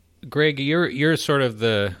Greg, you're sort of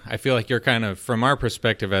I feel like you're kind of, from our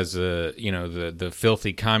perspective as the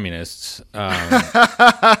filthy communists,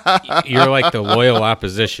 you're like the loyal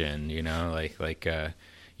opposition, you're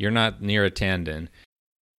not near a Tandon.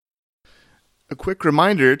 A quick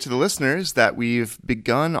reminder to the listeners that we've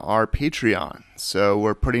begun our Patreon. So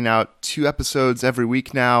we're putting out 2 episodes every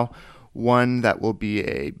week now. One that will be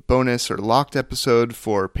a bonus or locked episode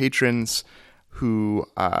for patrons who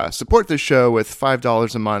support this show with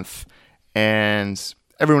 $5 a month, and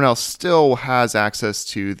everyone else still has access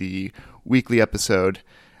to the weekly episode.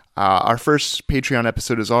 Our first Patreon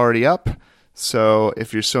episode is already up, so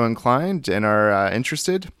if you're so inclined and are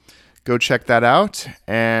interested, go check that out,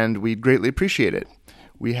 and we'd greatly appreciate it.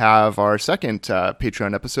 We have our second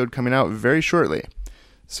Patreon episode coming out very shortly,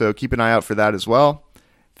 so keep an eye out for that as well.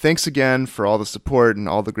 Thanks again for all the support and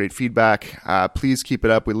all the great feedback. Please keep it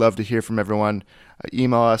up. We love to hear from everyone.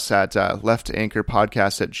 Email us at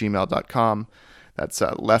leftanchorpodcast@gmail.com. That's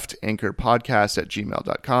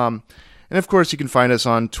leftanchorpodcast@gmail.com. And of course, you can find us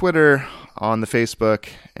on Twitter, on the Facebook,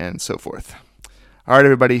 and so forth. All right,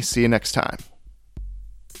 everybody. See you next time.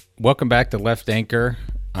 Welcome back to Left Anchor.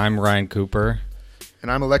 I'm Ryan Cooper. And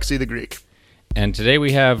I'm Alexei the Greek. And today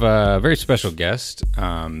we have a very special guest,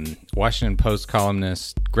 Washington Post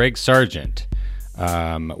columnist Greg Sargent.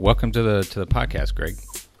 Welcome to the podcast, Greg.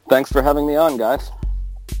 Thanks for having me on, guys.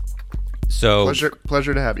 So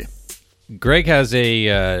pleasure to have you. Greg has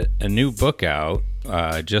a new book out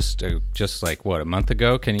just like a month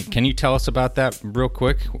ago. Can you tell us about that real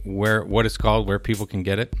quick? What it's called, where people can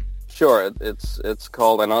get it? Sure. It's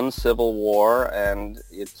called An Uncivil War, and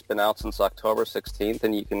it's been out since October 16th,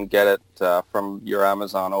 and you can get it from your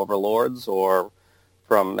Amazon overlords or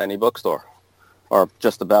from any bookstore, or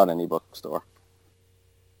just about any bookstore.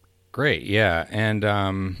 Great, yeah. And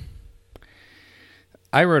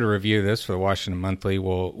I wrote a review of this for the Washington Monthly.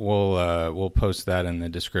 We'll post that in the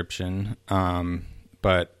description.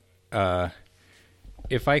 But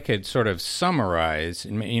if I could sort of summarize,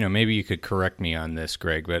 and maybe you could correct me on this,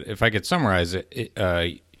 Greg, but if I could summarize it,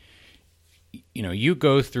 you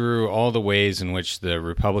go through all the ways in which the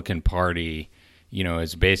Republican Party,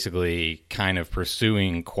 is basically kind of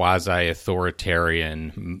pursuing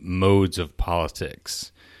quasi-authoritarian modes of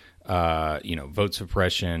politics, vote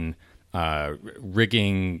suppression,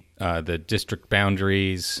 rigging the district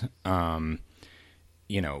boundaries,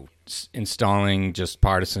 installing just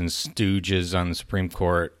partisan stooges on the Supreme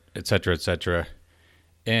Court, et cetera, et cetera.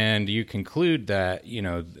 And you conclude that,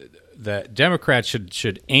 that Democrats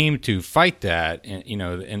should aim to fight that,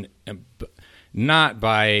 and not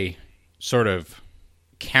by sort of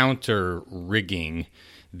counter rigging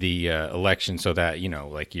the election so that,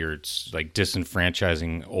 like you're like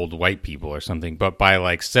disenfranchising old white people or something, but by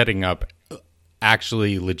like setting up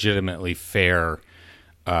actually legitimately fair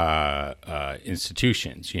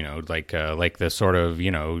institutions, like the sort of,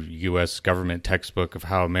 U.S. government textbook of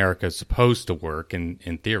how America is supposed to work in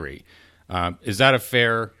theory. Is that a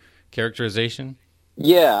fair characterization?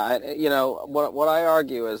 Yeah. What I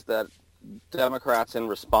argue is that Democrats, in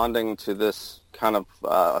responding to this kind of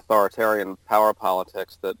authoritarian power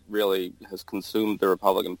politics that really has consumed the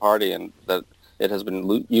Republican Party and that it has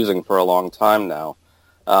been using for a long time now,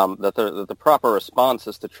 that the proper response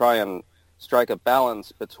is to try and strike a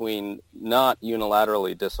balance between not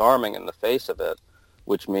unilaterally disarming in the face of it,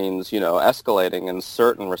 which means, escalating in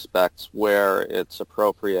certain respects where it's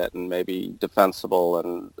appropriate and maybe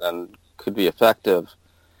defensible and could be effective,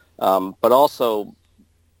 but also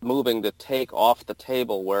moving to take off the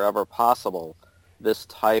table wherever possible this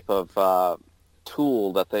type of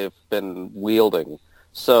tool that they've been wielding.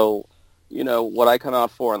 So, what I come out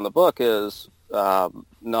for in the book is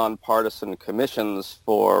nonpartisan commissions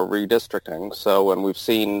for redistricting. So, and we've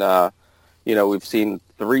seen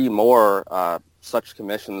 3 more such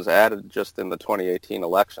commissions added just in the 2018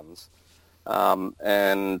 elections,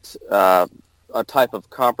 and a type of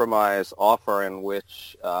compromise offer in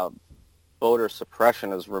which voter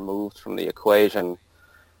suppression is removed from the equation.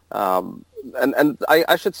 And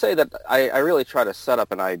I should say that I really try to set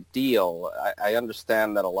up an ideal. I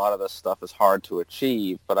understand that a lot of this stuff is hard to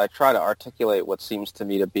achieve, but I try to articulate what seems to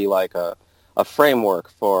me to be like a framework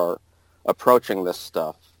for approaching this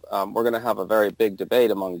stuff. We're going to have a very big debate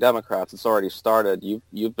among Democrats. It's already started.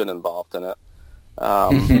 You've been involved in it.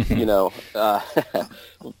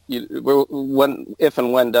 If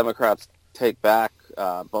and when Democrats take back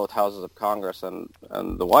both houses of Congress and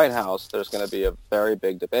the White House, there's going to be a very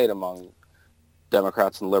big debate among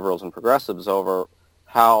Democrats and liberals and progressives over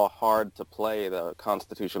how hard to play the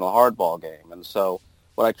constitutional hardball game. And so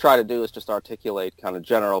what I try to do is just articulate kind of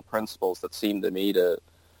general principles that seem to me to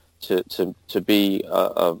be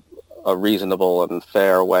a reasonable and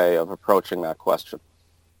fair way of approaching that question.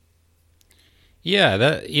 And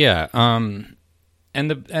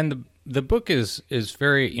the book is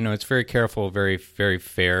very, it's very careful, very, very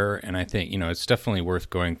fair, and I think, it's definitely worth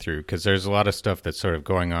going through because there's a lot of stuff that's sort of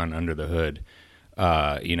going on under the hood,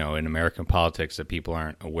 in American politics that people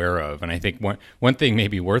aren't aware of. And I think one thing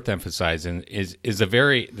maybe worth emphasizing is the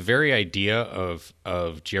very idea of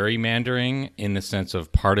gerrymandering in the sense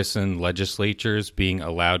of partisan legislatures being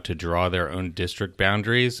allowed to draw their own district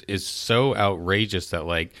boundaries is so outrageous that,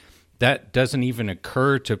 like, that doesn't even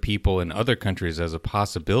occur to people in other countries as a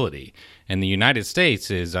possibility. And the United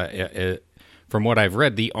States is, from what I've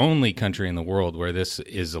read, the only country in the world where this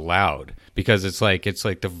is allowed, because it's like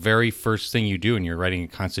the very first thing you do when you're writing a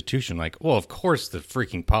constitution. Like, well, of course the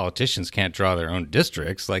freaking politicians can't draw their own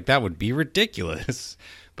districts. Like, that would be ridiculous.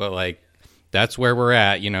 But, like, that's where we're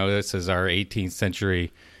at. This is our 18th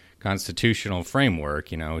century constitutional framework,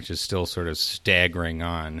 which is still sort of staggering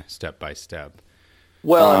on step by step.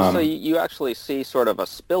 Well, so you actually see sort of a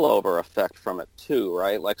spillover effect from it too,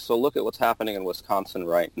 right? Like, so look at what's happening in Wisconsin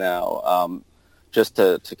right now. Just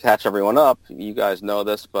to catch everyone up, you guys know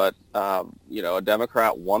this, but, a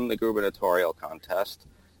Democrat won the gubernatorial contest,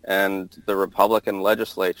 and the Republican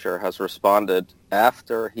legislature has responded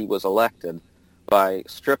after he was elected by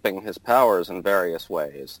stripping his powers in various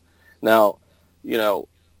ways. Now,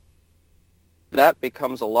 that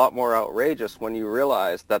becomes a lot more outrageous when you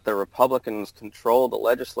realize that the Republicans control the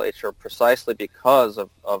legislature precisely because of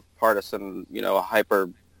partisan, hyper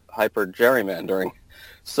gerrymandering.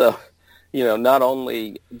 So, not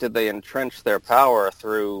only did they entrench their power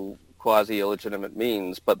through quasi-illegitimate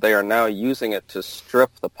means, but they are now using it to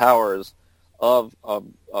strip the powers of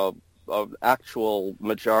actual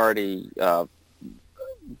majority,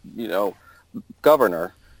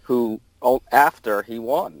 governor who, after he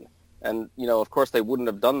won. And, of course, they wouldn't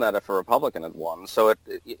have done that if a Republican had won. So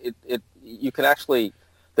you can actually,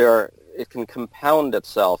 it can compound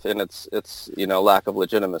itself in its lack of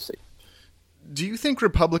legitimacy. Do you think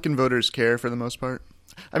Republican voters care for the most part?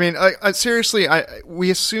 I mean, seriously, we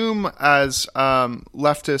assume as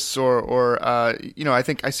leftists or I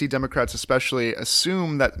think I see Democrats especially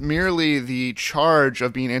assume that merely the charge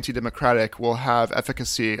of being anti-democratic will have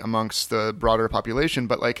efficacy amongst the broader population.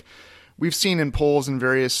 But, like, we've seen in polls and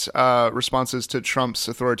various responses to Trump's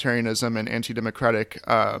authoritarianism and anti-democratic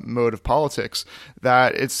mode of politics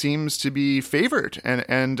that it seems to be favored,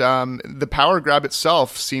 and the power grab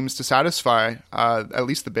itself seems to satisfy at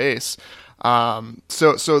least the base.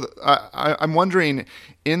 So I'm wondering,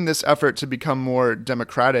 in this effort to become more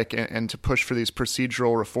democratic and to push for these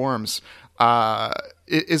procedural reforms,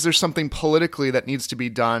 is there something politically that needs to be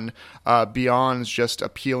done beyond just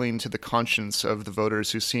appealing to the conscience of the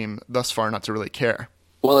voters who seem thus far not to really care?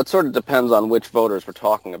 Well, it sort of depends on which voters we're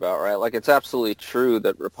talking about, right? Like, it's absolutely true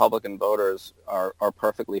that Republican voters are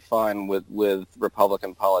perfectly fine with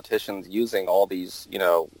Republican politicians using all these,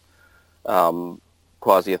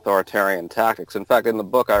 quasi-authoritarian tactics. In fact, in the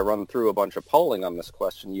book, I run through a bunch of polling on this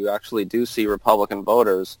question. You actually do see Republican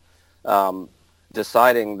voters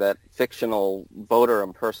deciding that fictional voter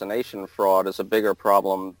impersonation fraud is a bigger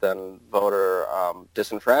problem than voter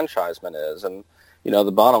disenfranchisement is. And,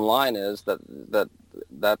 the bottom line is that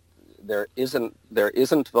there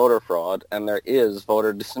isn't voter fraud and there is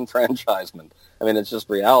voter disenfranchisement. I mean, it's just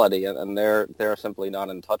reality, and they're simply not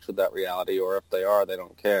in touch with that reality, or if they are, they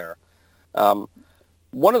don't care.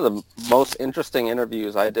 One of the most interesting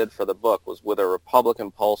interviews I did for the book was with a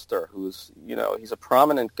Republican pollster who's, he's a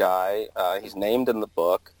prominent guy. He's named in the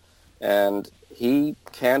book, and he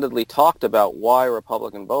candidly talked about why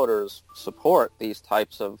Republican voters support these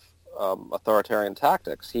types of authoritarian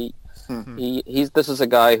tactics. This is a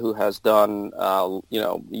guy who has done,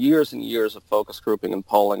 years and years of focus grouping and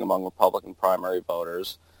polling among Republican primary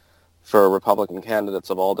voters for Republican candidates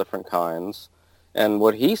of all different kinds. And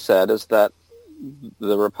what he said is that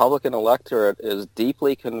the Republican electorate is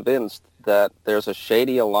deeply convinced that there's a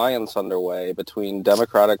shady alliance underway between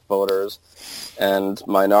Democratic voters and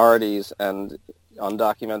minorities and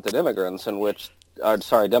undocumented immigrants,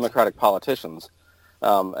 Democratic politicians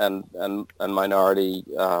and minority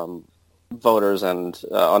voters and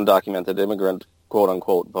undocumented immigrant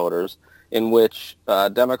quote-unquote voters, in which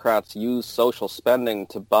Democrats use social spending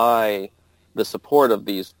to buy the support of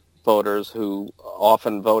these voters who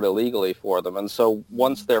often vote illegally for them. And so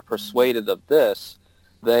once they're persuaded of this,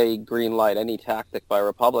 they greenlight any tactic by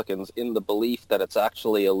Republicans in the belief that it's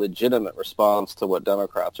actually a legitimate response to what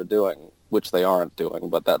Democrats are doing, which they aren't doing.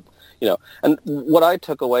 But that, and what I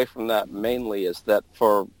took away from that mainly is that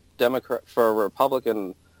for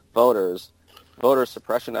Republican voters, voter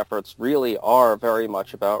suppression efforts really are very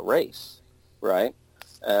much about race, right?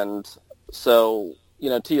 And so,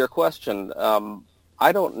 to your question,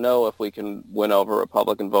 I don't know if we can win over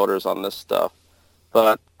Republican voters on this stuff,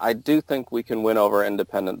 but I do think we can win over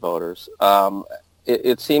independent voters.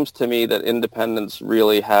 It seems to me that independents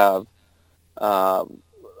really have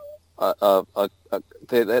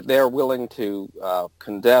they're willing to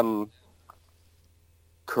condemn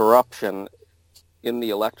corruption in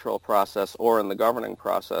the electoral process or in the governing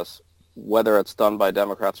process, whether it's done by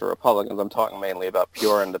Democrats or Republicans. I'm talking mainly about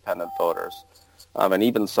pure independent voters, and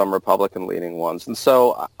even some Republican-leaning ones. And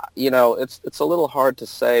so, it's a little hard to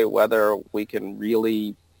say whether we can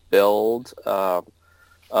really build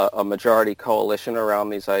a majority coalition around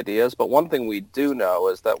these ideas. But one thing we do know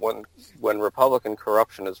is that when Republican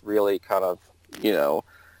corruption is really kind of,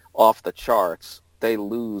 off the charts, they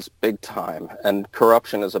lose big time. And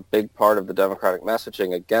corruption is a big part of the Democratic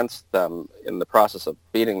messaging against them in the process of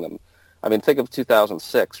beating them. I mean, think of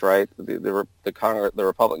 2006, right? The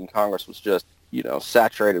Republican Congress was just,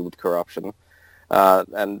 saturated with corruption,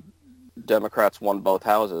 and Democrats won both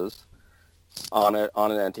houses on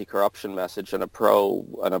an anti-corruption message and a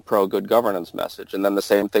pro good governance message. And then the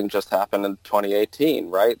same thing just happened in 2018,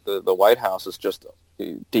 right? The White House is just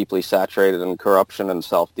deeply saturated in corruption and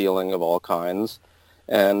self-dealing of all kinds,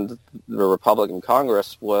 and the Republican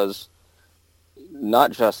Congress was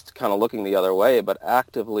not just kind of looking the other way, but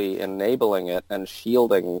actively enabling it and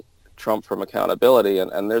shielding Trump from accountability.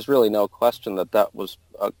 And there's really no question that was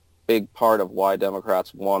a big part of why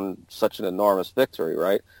Democrats won such an enormous victory,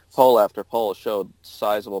 right? Poll after poll showed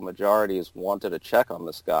sizable majorities wanted a check on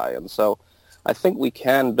this guy. And so I think we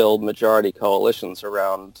can build majority coalitions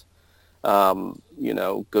around,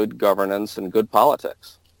 good governance and good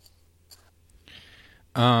politics.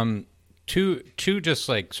 Two just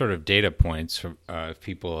like sort of data points if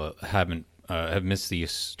people have missed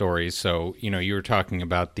these stories. So, you were talking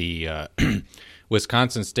about the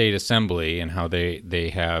Wisconsin State Assembly and how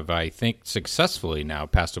they have, I think, successfully now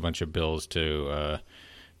passed a bunch of bills to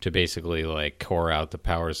basically like core out the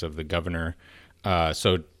powers of the governor.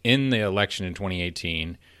 So in the election in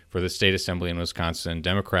 2018 for the state assembly in Wisconsin,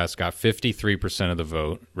 Democrats got 53% of the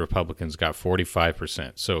vote, Republicans got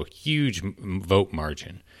 45%. So huge vote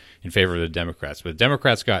margin in favor of the Democrats. But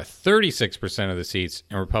Democrats got 36% of the seats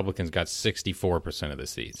and Republicans got 64% of the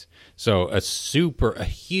seats. So a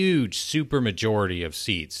huge super majority of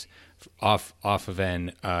seats off of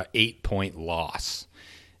an 8-point loss.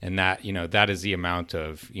 And that is the amount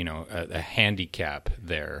of, a handicap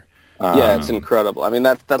there. Yeah, it's incredible. I mean,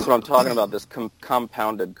 that's what I'm talking about, this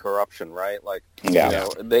compounded corruption, right? Like,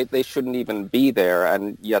 they shouldn't even be there,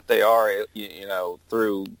 and yet they are,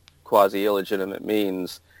 through quasi-illegitimate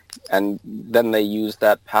means. And then they use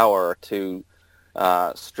that power to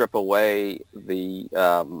strip away the,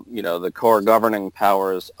 the core governing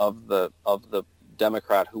powers of the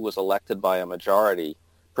Democrat who was elected by a majority,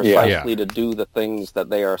 precisely to do the things that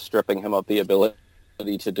they are stripping him of the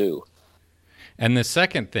ability to do. And the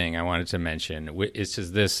second thing I wanted to mention is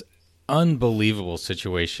just this unbelievable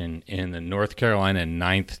situation in the North Carolina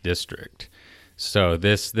 9th District. So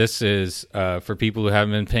this is, for people who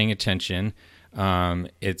haven't been paying attention,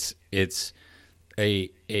 it's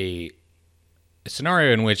a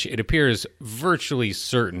scenario in which it appears virtually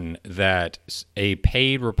certain that a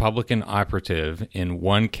paid Republican operative in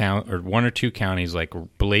one or two counties, like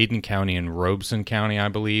Bladen County and Robeson County, I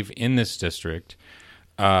believe, in this district,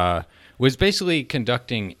 was basically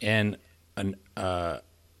conducting an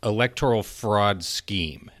electoral fraud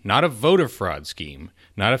scheme, not a voter fraud scheme,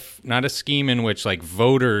 not a scheme in which like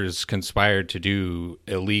voters conspired to do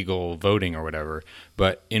illegal voting or whatever,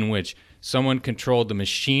 but in which someone controlled the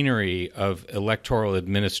machinery of electoral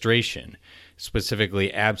administration,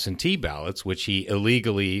 specifically absentee ballots, which he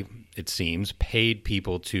illegally, it seems, paid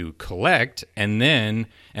people to collect and then,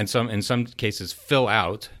 in some cases, fill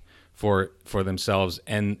out for themselves,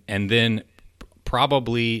 and then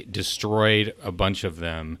probably destroyed a bunch of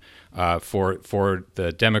them for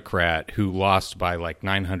the Democrat who lost by like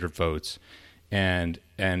 900 votes, and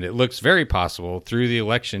it looks very possible through the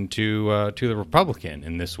election to the Republican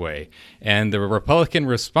in this way. And the Republican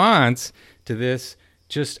response to this,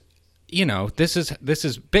 just this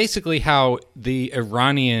is basically how the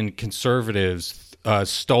Iranian conservatives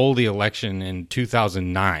stole the election in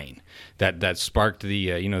 2009. That sparked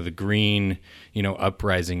the the green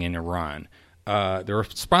uprising in Iran. The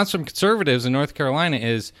response from conservatives in North Carolina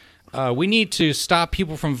is we need to stop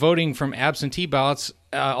people from voting from absentee ballots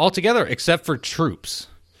altogether, except for troops.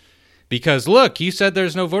 Because look, you said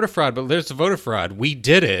there's no voter fraud, but there's voter fraud. We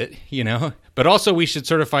did it, But also, we should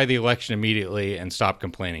certify the election immediately and stop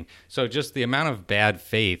complaining. So, just the amount of bad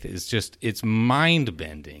faith is it's mind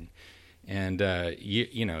bending, and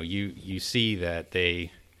you see that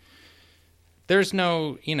there's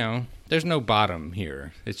no bottom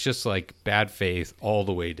here. It's just like bad faith all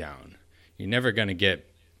the way down. You're never going to get.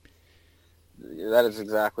 That is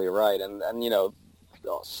exactly right, and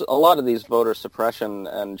a lot of these voter suppression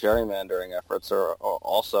and gerrymandering efforts are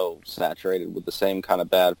also saturated with the same kind of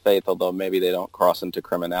bad faith, although maybe they don't cross into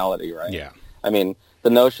criminality, right? Yeah. I mean, the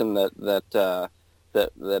notion that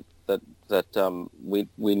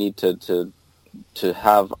we need to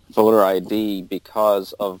have voter ID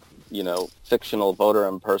because of fictional voter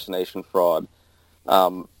impersonation fraud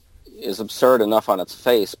is absurd enough on its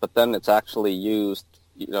face, but then it's actually used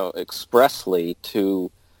expressly to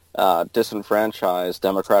disenfranchise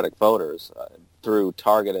Democratic voters through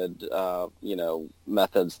targeted,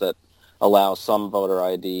 methods that allow some voter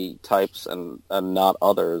ID types and not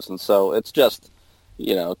others. And so it's just,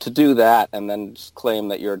 to do that and then just claim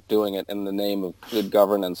that you're doing it in the name of good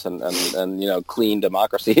governance and clean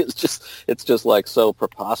democracy it's just like so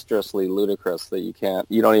preposterously ludicrous that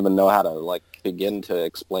you don't even know how to begin to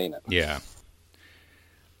explain it. Yeah.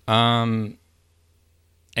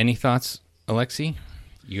 Any thoughts, Alexei?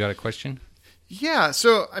 You got a question? Yeah.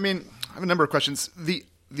 So, I mean, I have a number of questions. The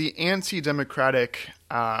anti-democratic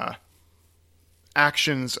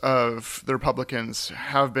actions of the Republicans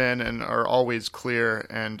have been and are always clear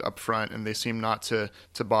and upfront, and they seem not to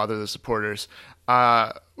bother the supporters.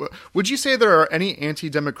 Would you say there are any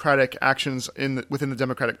anti-democratic actions within the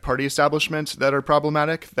Democratic Party establishment that are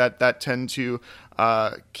problematic, that tend to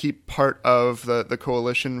keep part of the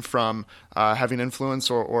coalition from having influence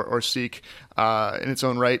or seek in its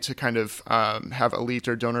own right to kind of have elite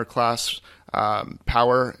or donor class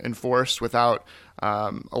power enforced without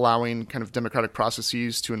allowing kind of democratic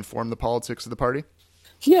processes to inform the politics of the party?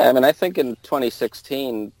 Yeah, I mean, I think in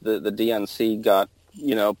 2016, the DNC got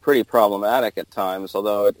pretty problematic at times,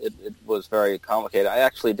 although it was very complicated. I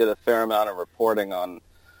actually did a fair amount of reporting on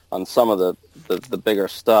some of the bigger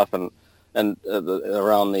stuff and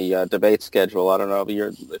around the debate schedule. I don't know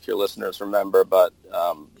if your listeners remember, but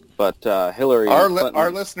Hillary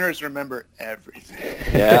our listeners remember everything.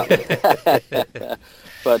 Yeah.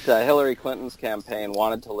 But Hillary Clinton's campaign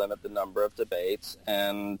wanted to limit the number of debates,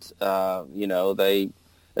 and they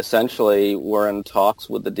essentially were in talks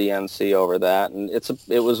with the DNC over that, and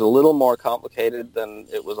it was a little more complicated than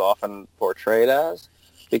it was often portrayed as,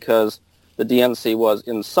 because the DNC was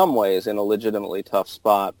in some ways in a legitimately tough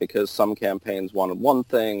spot because some campaigns wanted one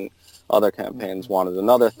thing, other campaigns wanted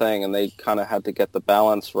another thing, and they kind of had to get the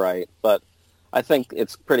balance right. But I think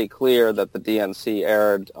it's pretty clear that the DNC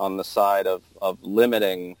erred on the side of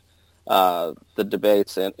limiting the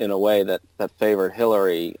debates in a way that favored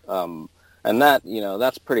Hillary. And that,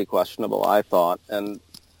 that's pretty questionable, I thought. And,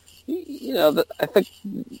 I think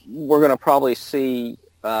we're going to probably see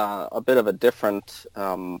a bit of a different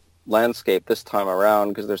landscape this time around,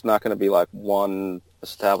 because there's not going to be like one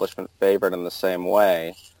establishment favorite in the same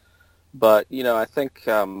way. But, I think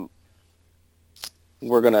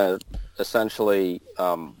we're going to essentially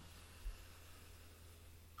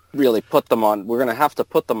really we're going to have to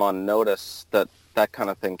put them on notice that kind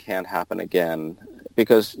of thing can't happen again,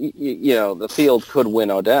 because the field could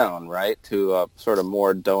winnow down, right, to a sort of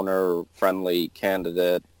more donor-friendly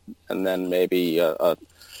candidate, and then maybe a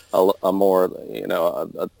more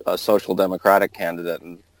a social democratic candidate,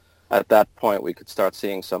 and at that point we could start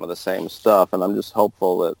seeing some of the same stuff. And I'm just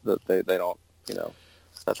hopeful that they don't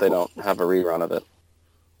that they don't have a rerun of it.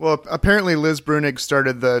 Well, apparently Liz Brunig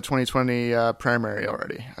started the 2020 primary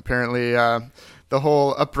already. Apparently, the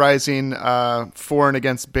whole uprising for and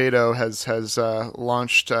against Beto has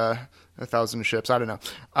launched 1,000 ships. I don't know.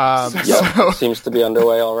 It seems to be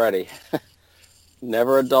underway already.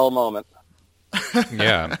 Never a dull moment.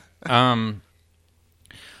 Yeah.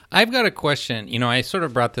 I've got a question. I sort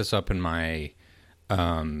of brought this up in my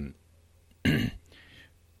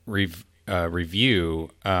review,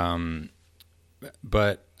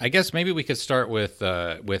 but I guess maybe we could start with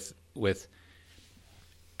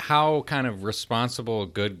how kind of responsible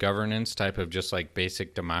good governance type of just like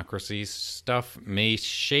basic democracy stuff may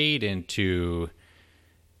shade into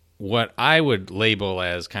what I would label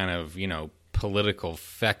as kind of, political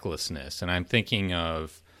fecklessness. And I'm thinking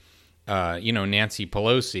of, Nancy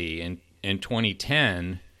Pelosi in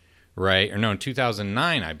 2010, right? Or no, in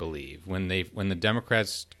 2009, I believe, when the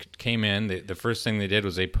Democrats came in, the first thing they did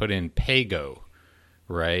was they put in PAYGO,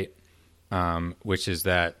 right? Which is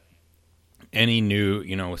that any new,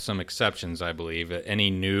 with some exceptions, I believe,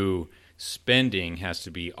 any new spending has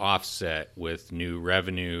to be offset with new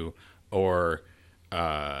revenue or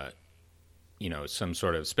some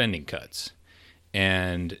sort of spending cuts.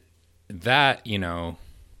 And that, in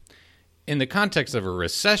the context of a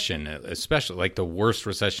recession, especially like the worst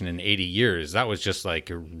recession in 80 years, that was just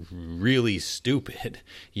like really stupid,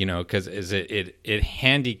 because it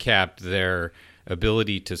handicapped their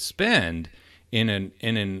ability to spend in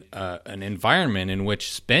an environment in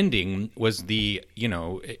which spending was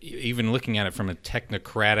even looking at it from a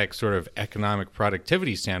technocratic sort of economic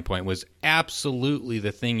productivity standpoint, was absolutely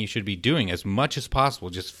the thing you should be doing as much as possible.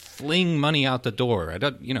 Just fling money out the door.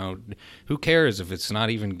 Who cares if it's not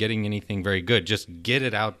even getting anything very good? Just get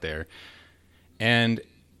it out there. And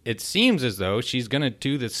it seems as though she's going to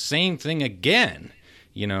do the same thing again,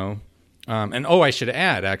 And I should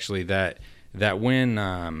add actually that when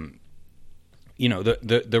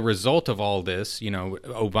the result of all this,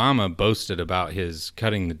 Obama boasted about his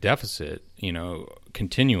cutting the deficit,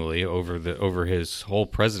 continually over his whole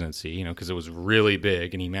presidency, because it was really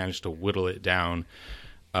big and he managed to whittle it down.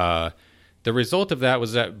 The result of that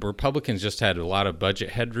was that Republicans just had a lot of budget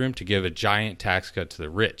headroom to give a giant tax cut to the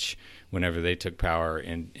rich whenever they took power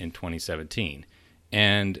in 2017.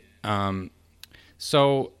 And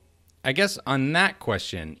so I guess on that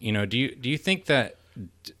question, do you think that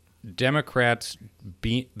Democrats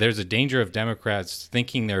there's a danger of Democrats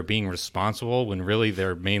thinking they're being responsible when really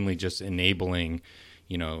they're mainly just enabling,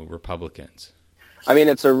 Republicans? I mean,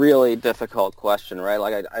 it's a really difficult question, right?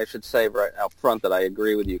 Like I should say right out front that I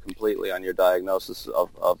agree with you completely on your diagnosis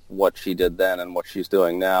of what she did then and what she's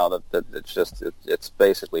doing now. That it's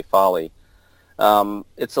basically folly.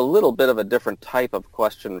 It's a little bit of a different type of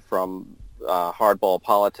question from hardball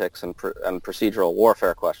politics and procedural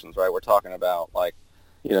warfare questions, right? We're talking about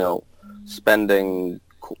spending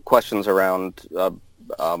questions around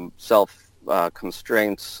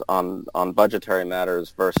self-constraints on budgetary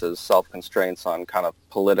matters versus self-constraints on kind of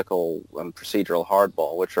political and procedural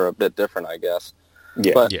hardball, which are a bit different, I guess.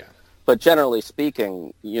 Yeah. But generally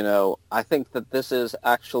speaking, I think that this is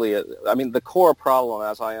actually, the core problem,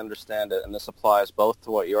 as I understand it, and this applies both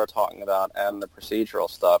to what you're talking about and the procedural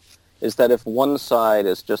stuff, is that if one side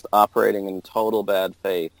is just operating in total bad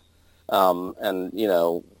faith,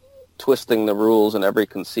 and twisting the rules in every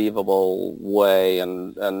conceivable way,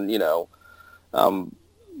 and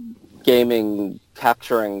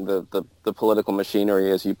capturing the political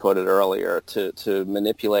machinery, as you put it earlier, to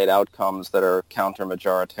manipulate outcomes that are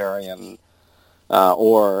counter-majoritarian,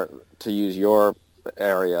 or to use your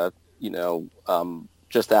area,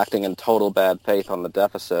 just acting in total bad faith on the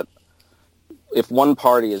deficit. If one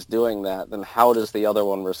party is doing that, then how does the other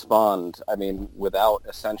one respond? Without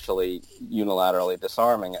essentially unilaterally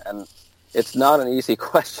disarming it. And it's not an easy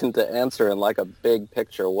question to answer in like a big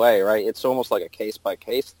picture way, right? It's almost like a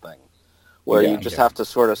case-by-case thing where you just have to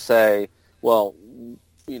sort of say, well,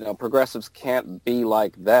 progressives can't be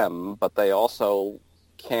like them, but they also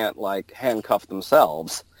can't like handcuff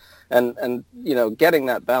themselves. And getting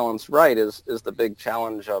that balance right is the big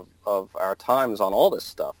challenge of our times on all this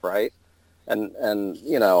stuff, right? And on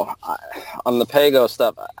the PAYGO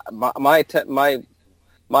stuff, my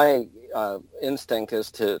instinct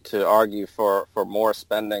is to argue for more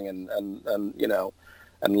spending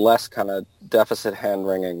and less kind of deficit hand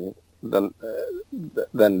wringing than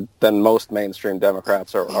most mainstream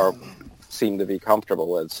Democrats are seem to be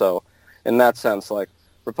comfortable with. So in that sense, like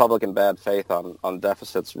Republican bad faith on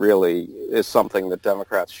deficits really is something that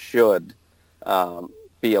Democrats should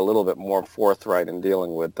be a little bit more forthright in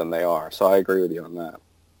dealing with than they are. So I agree with you on that.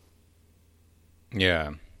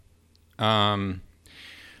 Yeah.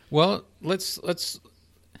 Well, let's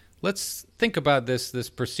think about this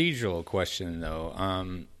procedural question though.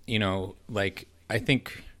 I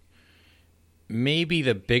think maybe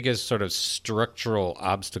the biggest sort of structural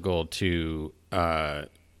obstacle to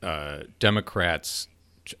Democrats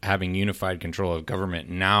having unified control of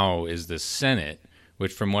government now is the Senate,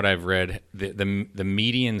 which, from what I've read, the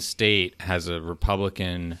median state has a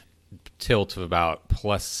Republican tilt of about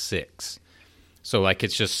 +6. So, like,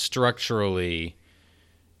 it's just structurally,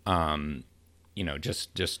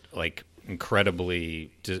 just like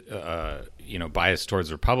incredibly, biased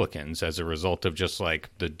towards Republicans as a result of just like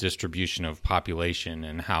the distribution of population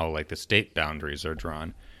and how like the state boundaries are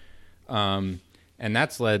drawn. And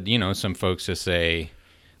that's led, some folks to say,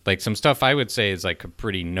 like, some stuff I would say is like a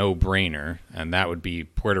pretty no-brainer, and that would be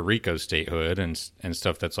Puerto Rico statehood and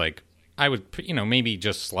stuff that's like, I would, maybe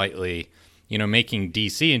just slightly, making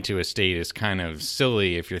D.C. into a state is kind of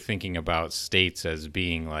silly if you're thinking about states as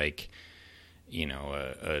being like,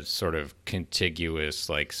 a sort of contiguous,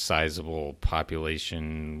 like, sizable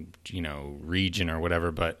population, region or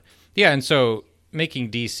whatever. But Yeah, and so making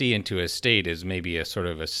D.C. into a state is maybe a sort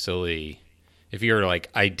of a silly, if you're like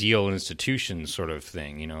ideal institution sort of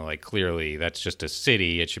thing, you know, like clearly that's just a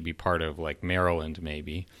city. It should be part of like Maryland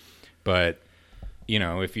maybe. But, you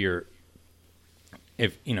know, if you're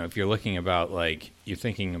looking about like you're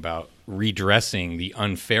thinking about redressing the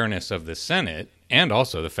unfairness of the Senate and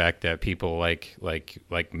also the fact that people like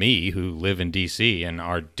me who live in D.C. and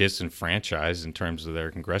are disenfranchised in terms of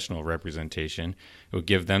their congressional representation, it would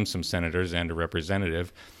give them some senators and a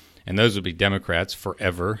representative, and those would be Democrats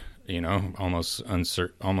forever, you know, almost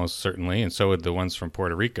certainly, and so would the ones from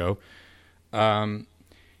Puerto Rico.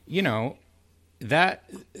 You know, that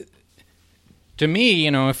to me,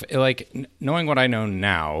 you know, if like knowing what I know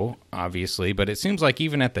now, obviously, but it seems like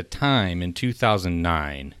even at the time in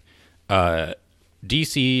 2009,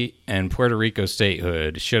 D.C. and Puerto Rico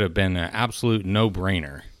statehood should have been an absolute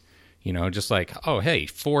no-brainer. You know, just like, oh, hey,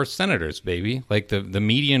 4 senators, baby. Like the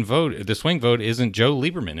median vote, the swing vote isn't Joe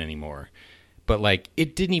Lieberman anymore. But like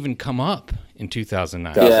it didn't even come up in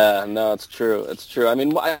 2009. Yeah, no, it's true. It's true. I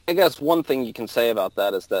mean, I guess one thing you can say about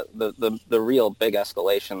that is that the real big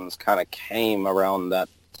escalations kind of came around that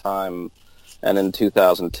time and in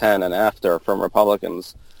 2010 and after from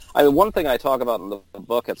Republicans. I mean, one thing I talk about in the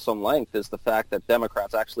book at some length is the fact that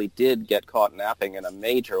Democrats actually did get caught napping in a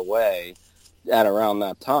major way at around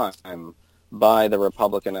that time by the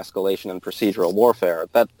Republican escalation and procedural warfare.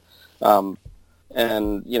 That,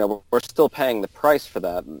 and you know, we're still paying the price for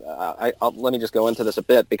that. Let me just go into this a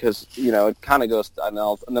bit because you know it kind of goes, and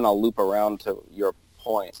then I'll loop around to your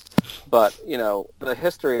point. But you know, the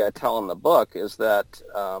history I tell in the book is that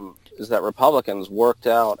Republicans worked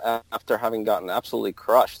out after having gotten absolutely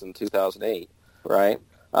crushed in 2008, right?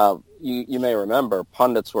 You may remember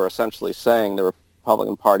pundits were essentially saying the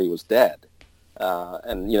Republican Party was dead.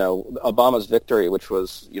 And, you know, Obama's victory, which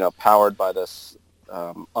was, you know, powered by this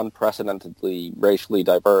unprecedentedly racially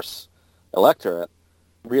diverse electorate,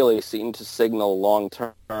 really seemed to signal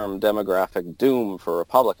long-term demographic doom for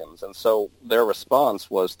Republicans. And so their response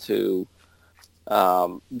was to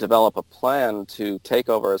develop a plan to take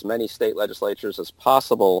over as many state legislatures as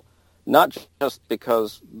possible, not just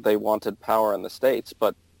because they wanted power in the states,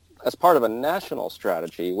 but as part of a national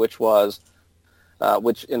strategy, which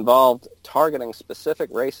involved targeting specific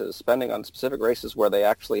races, spending on specific races where they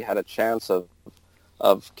actually had a chance of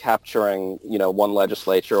capturing, you know, one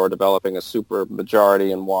legislature or developing a super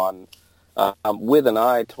majority in one, with an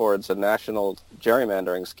eye towards a national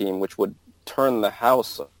gerrymandering scheme, which would turn the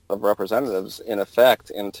House of Representatives, in effect,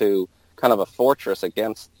 into kind of a fortress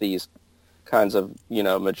against these kinds of, you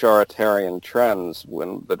know, majoritarian trends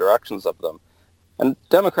when the directions of them. And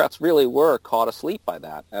Democrats really were caught asleep by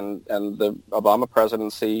that. And the Obama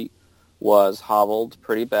presidency was hobbled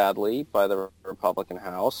pretty badly by the Republican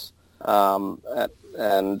House.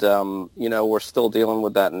 And you know, we're still dealing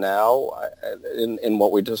with that now in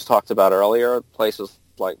what we just talked about earlier, places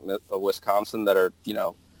like Wisconsin that are, you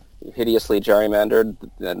know, hideously gerrymandered,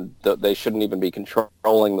 and they shouldn't even be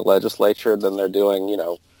controlling the legislature. Then they're doing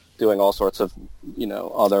all sorts of, you know,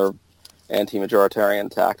 other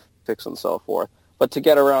anti-majoritarian tactics and so forth. But to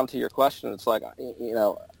get around to your question, it's like, you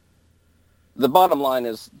know, the bottom line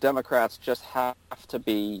is Democrats just have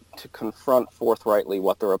to confront forthrightly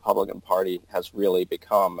what the Republican Party has really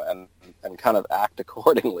become and kind of act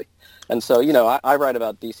accordingly. And so, you know, I write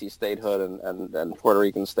about D.C. statehood and Puerto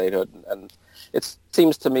Rican statehood, and it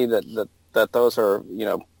seems to me that those are, you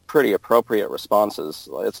know, pretty appropriate responses.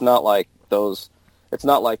 It's not like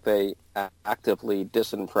they actively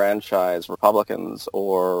disenfranchise Republicans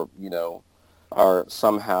or, you know, are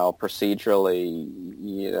somehow procedurally,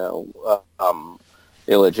 you know,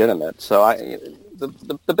 illegitimate. So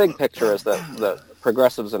the big picture is that the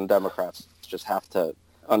progressives and Democrats just have to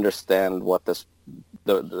understand what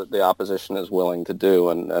the opposition is willing to do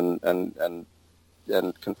and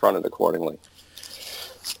confront it accordingly.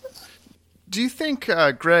 Do you think,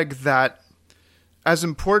 Greg, that as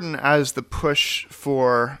important as the push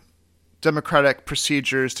for democratic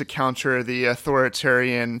procedures to counter the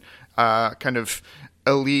authoritarian kind of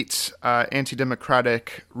elite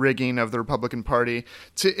anti-democratic rigging of the Republican Party,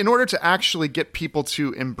 in order to actually get people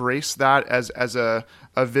to embrace that as a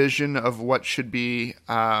vision of what should be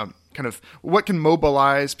kind of what can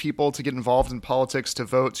mobilize people to get involved in politics, to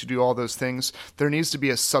vote, to do all those things, there needs to be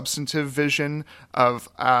a substantive vision of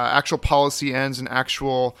actual policy ends and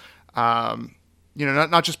actual you know,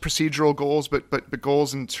 not just procedural goals, but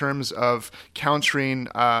goals in terms of countering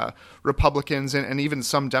Republicans and even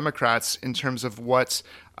some Democrats in terms of what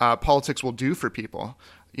politics will do for people.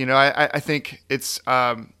 You know, I think it's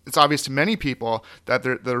obvious to many people that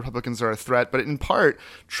the Republicans are a threat, but in part,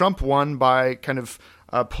 Trump won by kind of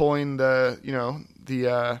pulling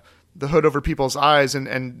the hood over people's eyes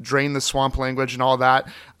and drain the swamp language and all that,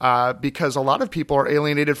 because a lot of people are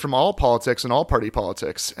alienated from all politics and all party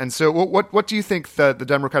politics. And so what do you think the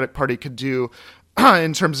Democratic Party could do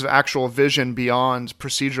in terms of actual vision beyond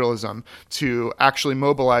proceduralism to actually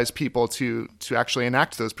mobilize people to actually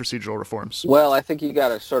enact those procedural reforms? Well, I think you got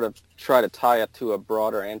to sort of try to tie it to a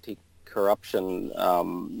broader anti-corruption,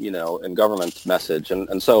 in government message.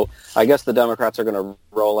 And so I guess the Democrats are going to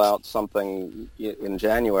roll out something in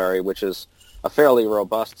January, which is a fairly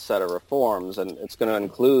robust set of reforms, and it's going to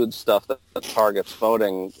include stuff that targets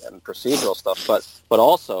voting and procedural stuff, but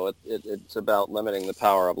also it's about limiting the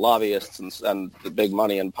power of lobbyists and the big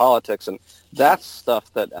money in politics, and that's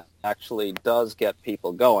stuff that actually does get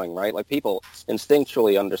people going, right? Like, people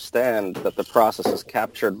instinctually understand that the process is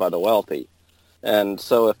captured by the wealthy. And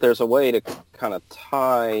so if there's a way to kind of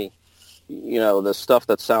tie, the stuff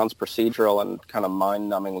that sounds procedural and kind of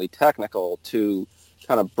mind-numbingly technical to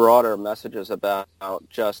kind of broader messages about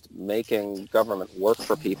just making government work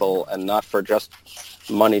for people and not for just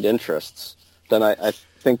moneyed interests, then I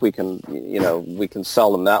think we can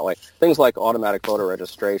sell them that way. Things like automatic voter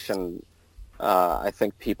registration, I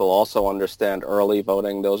think people also understand early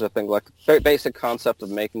voting. Those are things like the very basic concept of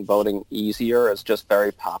making voting easier is just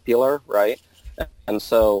very popular, right? And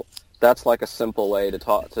so that's like a simple way to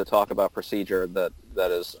talk about procedure that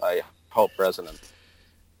is, I hope, resonant.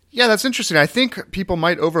 Yeah, that's interesting. I think people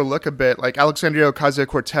might overlook a bit, like Alexandria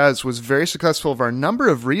Ocasio-Cortez was very successful for a number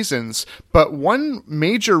of reasons, but one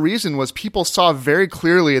major reason was people saw very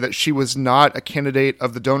clearly that she was not a candidate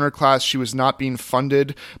of the donor class. She was not being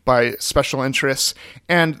funded by special interests.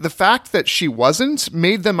 And the fact that she wasn't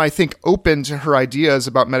made them, I think, open to her ideas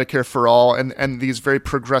about Medicare for all and these very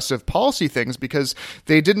progressive policy things, because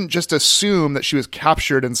they didn't just assume that she was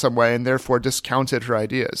captured in some way and therefore discounted her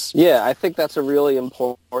ideas. Yeah, I think that's a really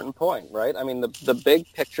important point, right? I mean, the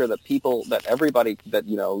big picture that everybody,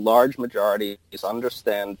 large majorities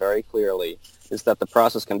understand very clearly is that the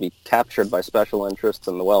process can be captured by special interests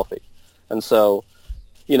and the wealthy. And so,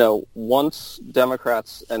 once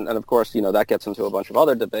Democrats, and of course, that gets into a bunch of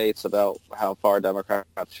other debates about how far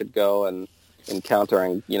Democrats should go and in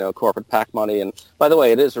countering, corporate PAC money. And by the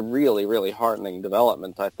way, it is a really, really heartening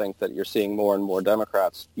development, I think, that you're seeing more and more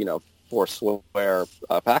Democrats, forswear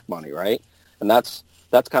PAC money, right? And that's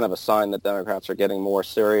kind of a sign that Democrats are getting more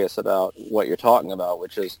serious about what you're talking about,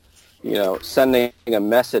 which is, sending a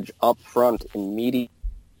message up front immediately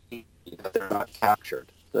that they're not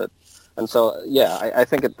captured. And so, yeah, I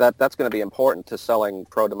think that's going to be important to selling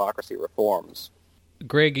pro-democracy reforms.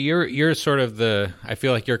 Greg, you're sort of I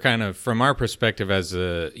feel like you're kind of, from our perspective as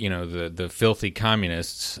the filthy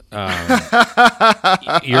communists,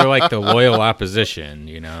 you're like the loyal opposition,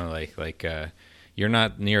 like you're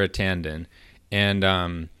not near a Tandon. And,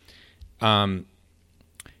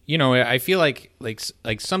 I feel like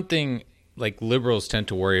something like liberals tend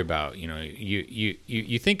to worry about,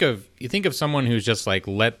 you think of someone who's just like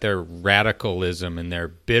let their radicalism and their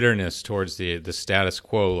bitterness towards the status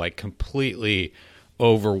quo, like completely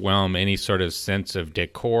overwhelm any sort of sense of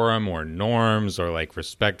decorum or norms or like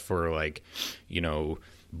respect for like,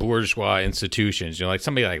 bourgeois institutions, like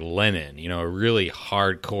somebody like Lenin, a really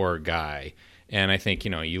hardcore guy. And I think,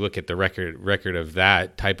 you look at the record of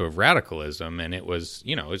that type of radicalism, and it was,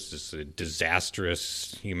 it's just a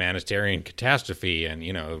disastrous humanitarian catastrophe,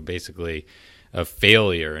 and basically a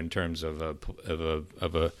failure in terms of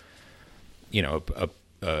a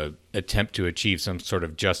attempt to achieve some sort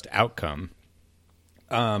of just outcome.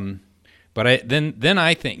 But I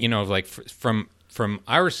think, like from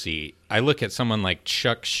our seat, I look at someone like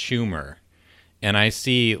Chuck Schumer, and I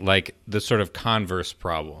see like the sort of converse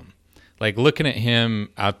problem. Like looking at him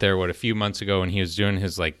out there, a few months ago when he was doing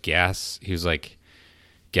his like gas, he was like,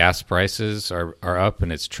 gas prices are up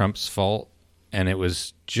and it's Trump's fault. And it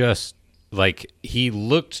was just like, he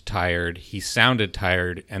looked tired, he sounded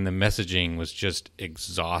tired, and the messaging was just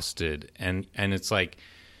exhausted. And it's like,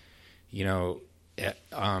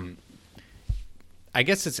 I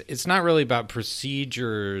guess it's not really about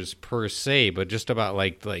procedures per se, but just about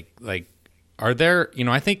like, are there,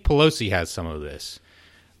 I think Pelosi has some of this.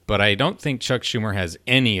 But I don't think Chuck Schumer has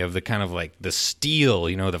any of the kind of like the steel,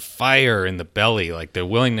 the fire in the belly, like the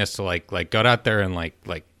willingness to like go out there and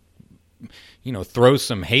like throw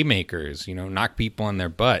some haymakers, knock people on their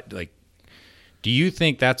butt. Like, do you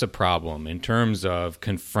think that's a problem in terms of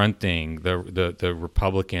confronting the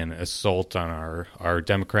Republican assault on our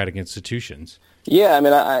democratic institutions? Yeah, I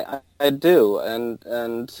mean, I do,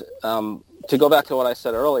 and to go back to what I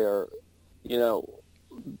said earlier, you know,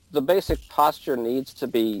 the basic posture needs to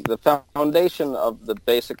be, the foundation of the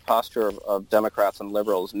basic posture of Democrats and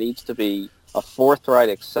liberals needs to be a forthright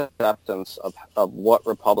acceptance of what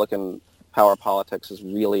Republican power politics is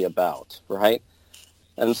really about, right?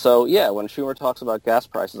 And so, yeah, when Schumer talks about gas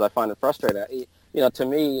prices, I find it frustrating. You know, to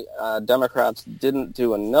me, Democrats didn't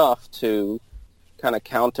do enough to kind of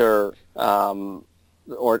counter, or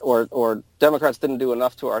Democrats didn't do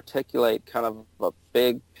enough to articulate kind of a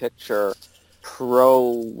big picture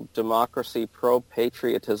pro-democracy,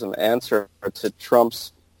 pro-patriotism answer to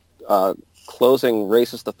Trump's closing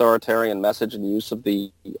racist authoritarian message and use of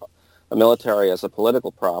the military as a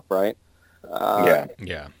political prop, right?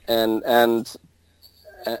 Yeah. And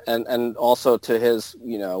also to his,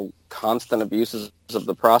 you know, constant abuses of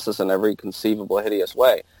the process in every conceivable hideous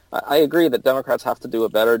way. I agree that Democrats have to do a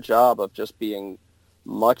better job of just being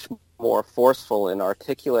much more forceful in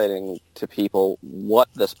articulating to people what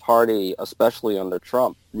this party, especially under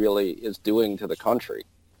Trump, really is doing to the country.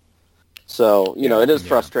 So, you know, it is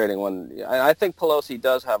frustrating when I think Pelosi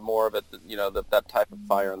does have more of it, you know, that type of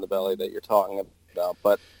fire in the belly that you're talking about.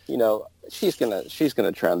 But, you know, she's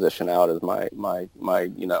gonna transition out as my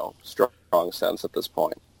you know, strong sense at this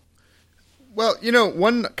point. Well, you know,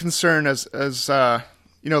 one concern as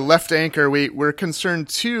you know, left anchor, we're concerned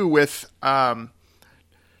too with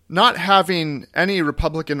not having any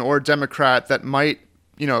Republican or Democrat that might,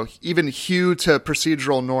 you know, even hew to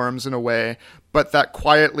procedural norms in a way, but that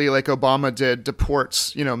quietly, like Obama did,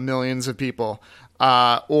 deports, you know, millions of people,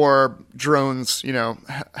 or drones, you know,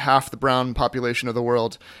 half the brown population of the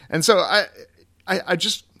world. And so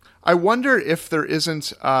I wonder if there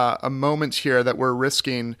isn't a moment here that we're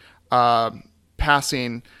risking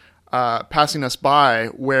passing us by,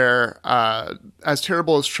 where, as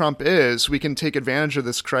terrible as Trump is, we can take advantage of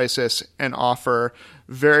this crisis and offer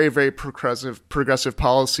very, very progressive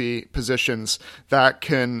policy positions that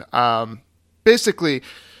can basically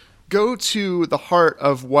go to the heart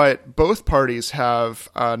of what both parties have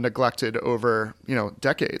neglected over, you know,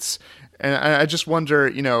 decades. And I just wonder,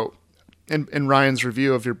 you know, in Ryan's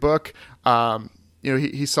review of your book, you know,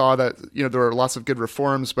 he saw that, you know, there were lots of good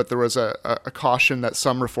reforms, but there was a caution that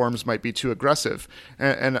some reforms might be too aggressive.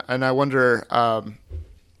 And I wonder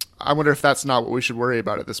if that's not what we should worry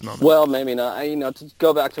about at this moment. Well, maybe not. You know, to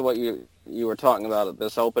go back to what you were talking about at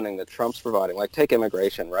this opening that Trump's providing, like take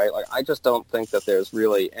immigration, right? Like I just don't think that there's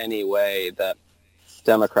really any way that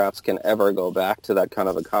Democrats can ever go back to that kind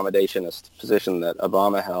of accommodationist position that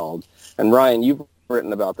Obama held. And Ryan, you've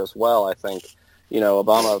written about this well, I think. You know,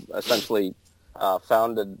 Obama essentially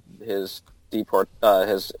founded his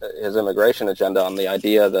immigration agenda on the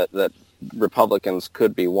idea that Republicans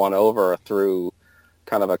could be won over through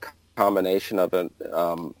kind of a combination of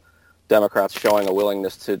Democrats showing a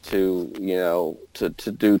willingness to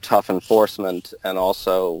do tough enforcement and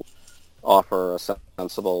also offer a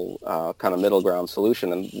sensible kind of middle ground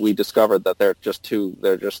solution. And we discovered that they're just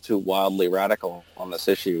too wildly radical on this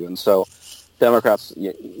issue. And so Democrats,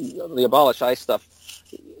 the abolish ICE stuff,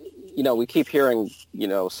 you know, we keep hearing, you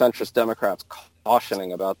know, centrist Democrats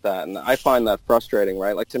cautioning about that, and I find that frustrating,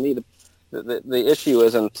 right? Like, to me, the issue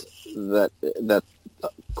isn't that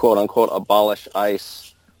quote unquote abolish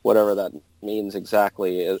ICE, whatever that means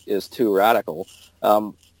exactly, is too radical.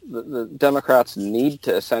 The Democrats need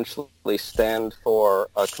to essentially stand for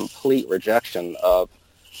a complete rejection of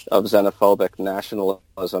xenophobic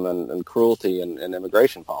nationalism and cruelty in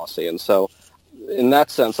immigration policy, and so, in that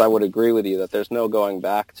sense, I would agree with you that there's no going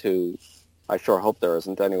back to, I sure hope there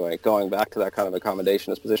isn't anyway, going back to that kind of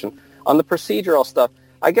accommodationist position. On the procedural stuff,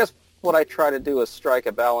 I guess what I try to do is strike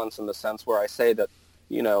a balance in the sense where I say that,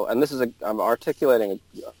 you know, and this is I'm articulating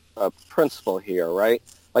a principle here, right?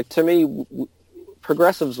 Like, to me,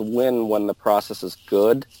 progressives win when the process is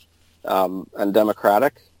good and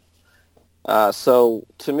democratic. So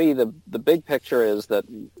to me, the big picture is that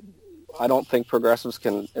I don't think progressives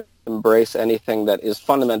can embrace anything that is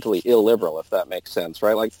fundamentally illiberal, if that makes sense,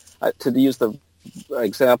 right? Like, to use the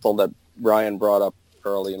example that Ryan brought up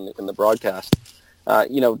early in the broadcast,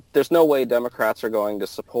 you know, there's no way Democrats are going to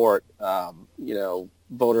support, you know,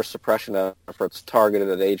 voter suppression efforts targeted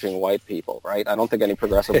at aging white people, right? I don't think any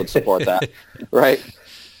progressive would support that, right?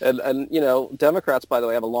 And you know, Democrats, by the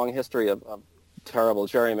way, have a long history of terrible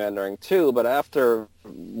gerrymandering too, but after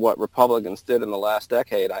what Republicans did in the last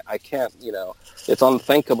decade, I can't, you know, it's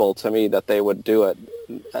unthinkable to me that they would do it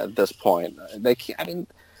at this point. They can't, I mean,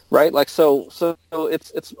 right? Like, so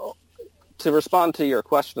it's to respond to your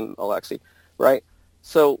question, Alexi, right?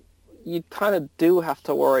 So you kind of do have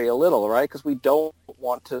to worry a little, right? Because we don't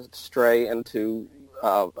want to stray into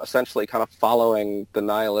essentially kind of following the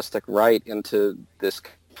nihilistic right into this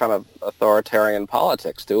kind of authoritarian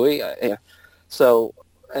politics, do we? So,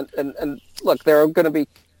 and look, there are going to be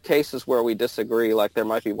cases where we disagree. Like there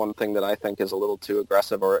might be one thing that I think is a little too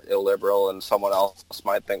aggressive or illiberal, and someone else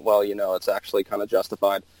might think, well, it's actually kind of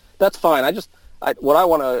justified. That's fine. What I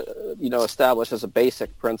want to, establish as a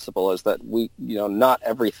basic principle is that we, not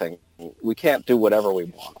everything, we can't do whatever we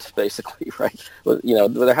want, basically, right?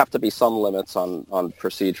 There have to be some limits on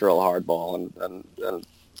procedural hardball and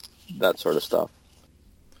that sort of stuff.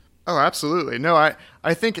 Oh, absolutely. No,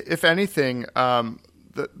 I think if anything,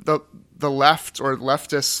 the left or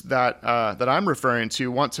leftists that I'm referring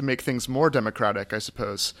to want to make things more democratic, I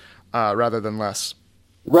suppose, rather than less.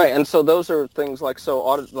 Right, and so those are things like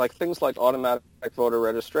things like automatic voter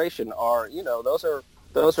registration are,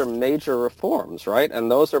 those are major reforms, right?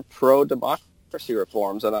 And those are pro-democracy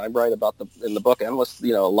reforms, and I write about in the book endless,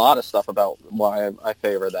 a lot of stuff about why I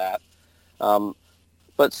favor that.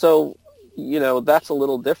 But so, that's a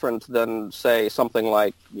little different than, say, something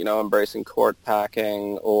like, embracing court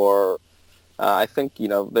packing or I think,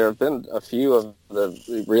 there have been a few of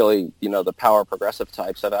the really, the power progressive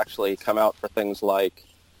types have actually come out for things like,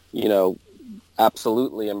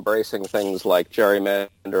 absolutely embracing things like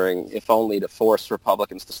gerrymandering, if only to force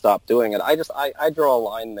Republicans to stop doing it. I draw a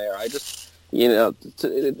line there. It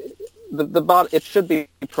should be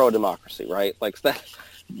pro-democracy, right? Like that,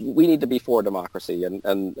 we need to be for democracy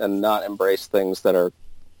and not embrace things that are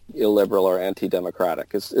illiberal or anti-democratic.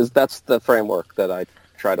 That's the framework that I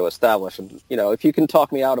try to establish. And, if you can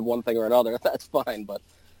talk me out of one thing or another, that's fine. But,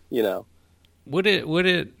 Would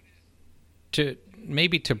it to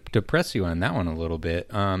press you on that one a little bit,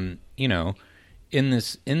 in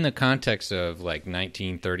the context of like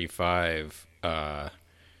 1935,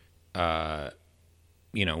 when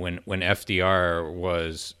FDR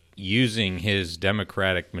was using his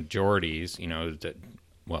Democratic majorities,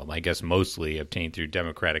 I guess mostly obtained through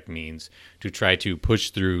democratic means, to try to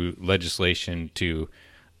push through legislation to,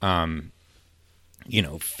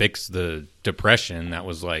 fix the Depression that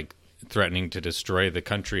was like threatening to destroy the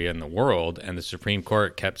country and the world, and the Supreme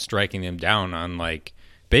Court kept striking them down on like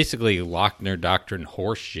basically Lochner Doctrine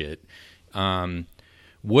horse shit.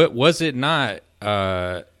 What was it not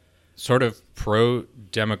sort of pro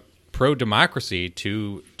democracy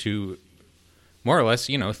to more or less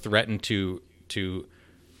threaten to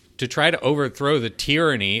try to overthrow the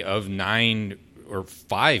tyranny of 9 or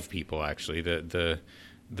 5 people, actually, the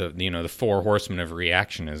four horsemen of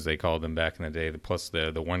reaction, as they called them back in the day, plus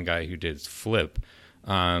the one guy who did flip,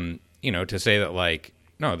 to say that like,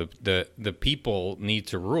 no, the people need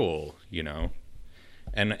to rule, listen,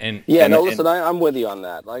 I'm with you on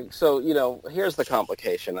that. Like, so, here's the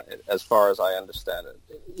complication as far as I understand it,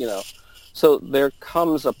 so there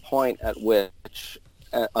comes a point at which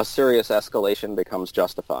a serious escalation becomes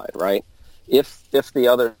justified, right? If the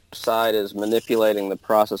other side is manipulating the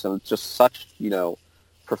process in just such, a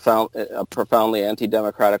profoundly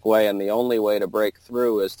anti-democratic way, and the only way to break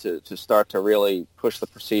through is to start to really push the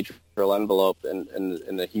procedural envelope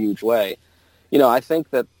in a huge way. I think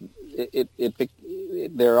that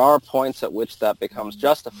there are points at which that becomes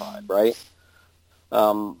justified, right?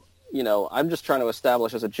 I'm just trying to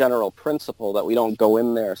establish as a general principle that we don't go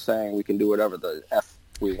in there saying we can do whatever the F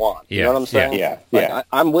we want. Yeah. You know what I'm saying? Yeah.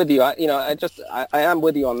 I'm with you. I am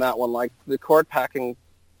with you on that one. Like the court packing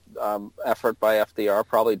effort by FDR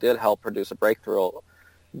probably did help produce a breakthrough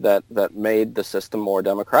that made the system more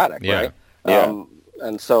democratic, right?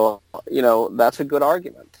 And so, that's a good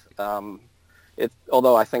argument.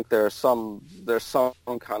 Although I think there's some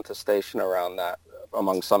contestation around that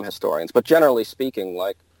among some historians. But generally speaking,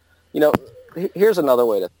 like, here's another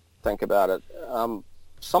way to think about it.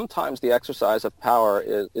 Sometimes the exercise of power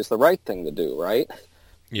is the right thing to do, right?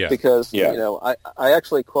 Yeah. Because, I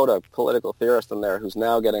actually quote a political theorist in there who's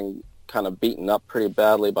now getting kind of beaten up pretty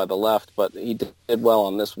badly by the left, but he did well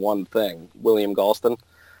on this one thing, William Galston.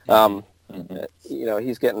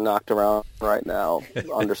 He's getting knocked around right now,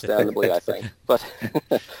 understandably, I think.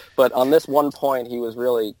 But on this one point, he was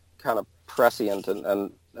really kind of prescient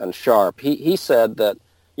and sharp. He said that,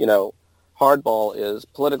 hardball is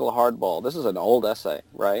political hardball. This is an old essay,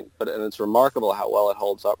 right? And it's remarkable how well it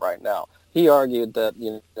holds up right now. He argued that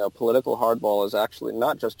political hardball is actually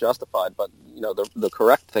not just justified, but the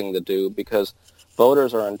correct thing to do, because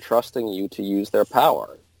voters are entrusting you to use their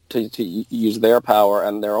power, to use their power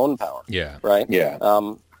and their own power. Yeah. Right. Yeah.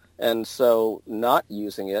 And so not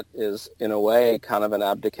using it is in a way kind of an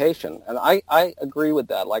abdication, and I agree with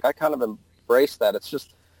that. Like I kind of embrace that. It's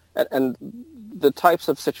just and the types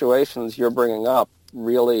of situations you're bringing up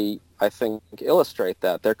really I think, illustrate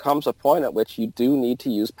that. There comes a point at which you do need to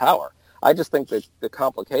use power. I just think that the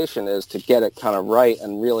complication is to get it kind of right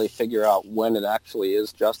and really figure out when it actually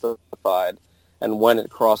is justified and when it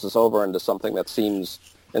crosses over into something that seems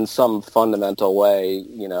in some fundamental way,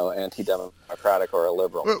 anti-democratic or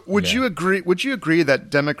illiberal. Would you agree that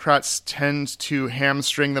Democrats tend to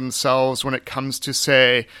hamstring themselves when it comes to,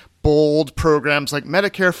 say, bold programs like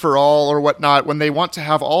Medicare for All or whatnot, when they want to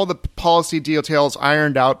have all the policy details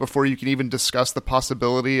ironed out before you can even discuss the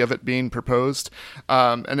possibility of it being proposed,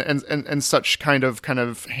 and such kind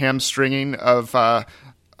of hamstringing of a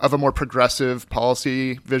more progressive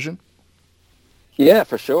policy vision? Yeah,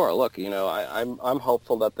 for sure. Look, I'm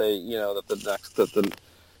hopeful that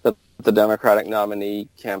that the Democratic nominee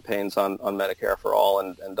campaigns on Medicare for All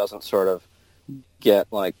and doesn't sort of get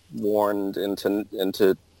warned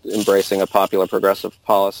into embracing a popular progressive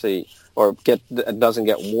policy, or doesn't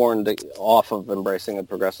get warned off of embracing a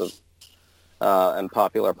progressive and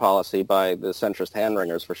popular policy by the centrist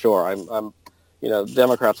hand-wringers, for sure.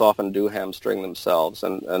 Democrats often do hamstring themselves,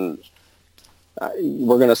 and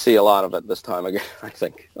we're going to see a lot of it this time again, I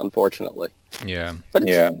think, unfortunately. Yeah. But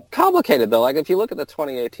it's complicated, though. In if you look at the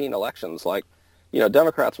 2018 elections,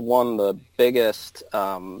 Democrats won the biggest,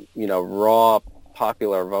 raw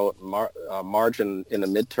popular vote margin in a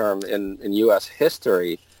midterm in U.S.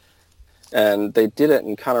 history, and they did it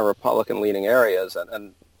in kind of Republican-leaning areas,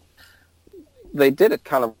 and they did it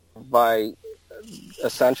kind of by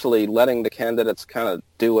essentially letting the candidates kind of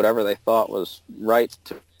do whatever they thought was right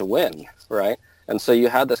to win, right? And so you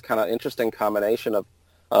had this kind of interesting combination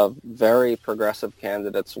of very progressive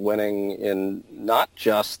candidates winning in not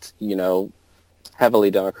just,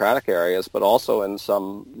 heavily Democratic areas, but also in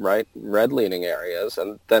some red-leaning areas.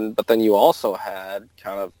 But then you also had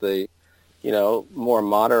kind of the, more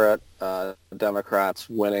moderate Democrats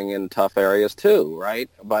winning in tough areas too, right?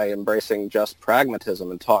 By embracing just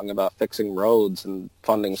pragmatism and talking about fixing roads and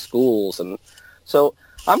funding schools. And so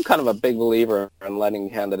I'm kind of a big believer in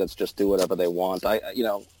letting candidates just do whatever they want.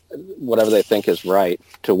 Whatever they think is right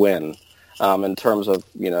to win, in terms of,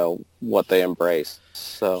 what they embrace.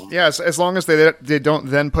 So yes, as long as they don't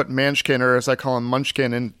then put Manchin, or as I call him,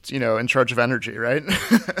 Munchkin, in charge of energy, right?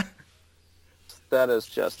 That is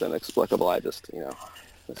just inexplicable. I just,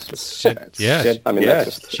 it's just,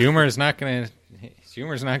 Schumer's not going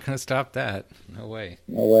to stop that. No way.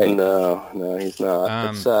 No, he's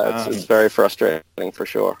not. It's very frustrating for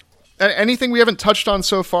sure. Anything we haven't touched on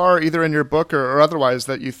so far, either in your book or otherwise,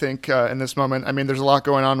 that you think in this moment? I mean, there's a lot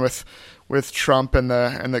going on with Trump and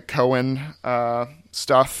the Cohen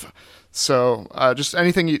stuff. So, just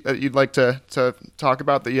anything you'd like to talk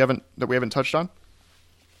about that we haven't touched on?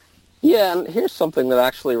 Yeah, and here's something that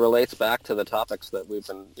actually relates back to the topics that we've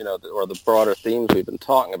been, or the broader themes we've been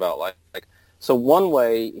talking about. So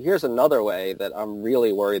here's another way that I'm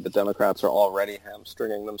really worried the Democrats are already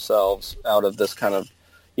hamstringing themselves out of this kind of,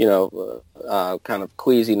 kind of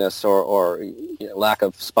queasiness or lack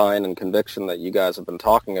of spine and conviction that you guys have been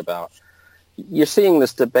talking about. You're seeing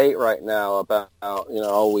this debate right now about,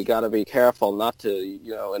 we got to be careful not to,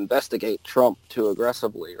 investigate Trump too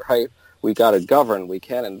aggressively, right? We got to govern. We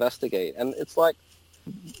can't investigate. And it's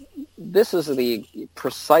this is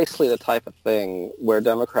precisely the type of thing where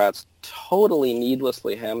Democrats totally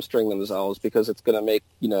needlessly hamstring themselves, because it's going to make,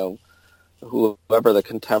 whoever the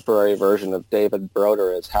contemporary version of David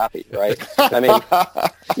Broder is happy, right? I mean,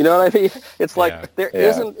 you know what I mean? It's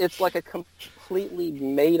isn't, it's like a completely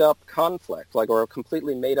made-up conflict, or a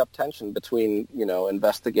completely made-up tension between,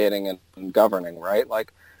 investigating and governing, right?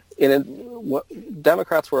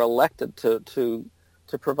 Democrats were elected to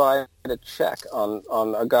provide a check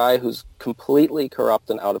on a guy who's completely corrupt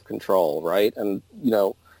and out of control, right? And,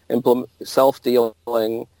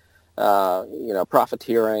 self-dealing,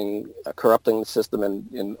 profiteering, corrupting the system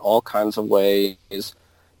in all kinds of ways,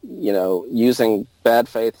 using bad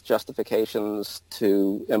faith justifications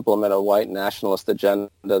to implement a white nationalist agenda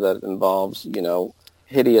that involves,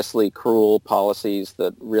 hideously cruel policies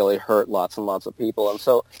that really hurt lots and lots of people. And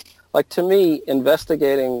so, to me,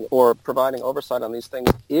 investigating or providing oversight on these things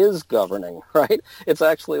is governing, right? It's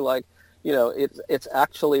actually it's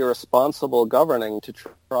actually responsible governing to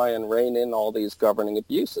try and rein in all these governing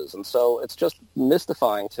abuses. And so it's just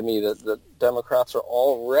mystifying to me that the Democrats are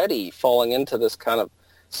already falling into this kind of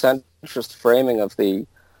centrist framing of the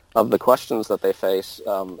questions that they face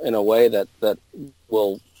in a way that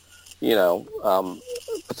will,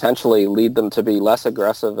 potentially lead them to be less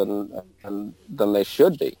aggressive than they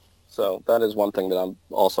should be. So that is one thing that I'm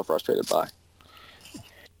also frustrated by.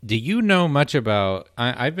 Do you know much about?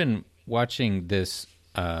 I've been watching this,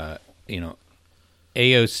 AOC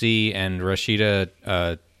and Rashida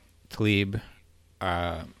Tlaib,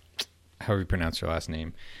 however you pronounce her last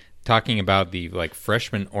name, talking about the like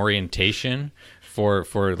freshman orientation for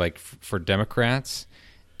Democrats,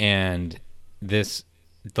 and this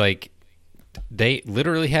like they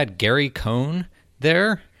literally had Gary Cohn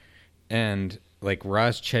there and like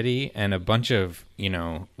Raj Chetty and a bunch of,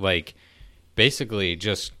 like basically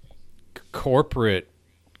just corporate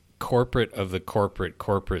of the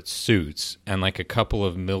corporate suits and like a couple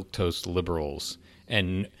of milquetoast liberals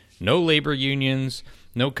and no labor unions,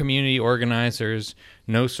 no community organizers,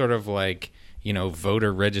 no sort of like,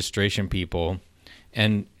 voter registration people.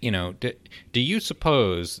 And, do you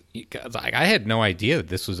suppose, I had no idea that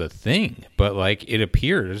this was a thing, but like it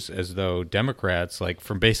appears as though Democrats, like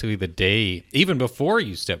from basically the day, even before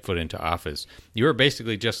you step foot into office, you were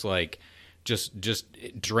basically just like, just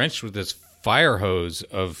drenched with this fire hose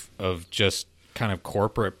of just kind of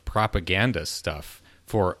corporate propaganda stuff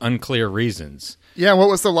for unclear reasons. Yeah, what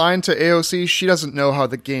was the line to AOC? She doesn't know how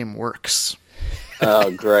the game works.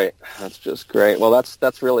 Oh, great! That's just great. Well, that's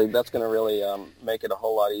going to really make it a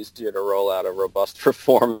whole lot easier to roll out a robust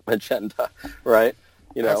reform agenda, right?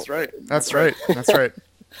 That's right. That's right. That's right.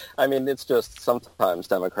 I mean, it's just sometimes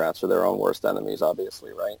Democrats are their own worst enemies,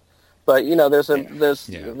 obviously, right? But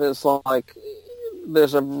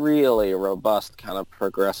there's a really robust kind of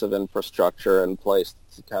progressive infrastructure in place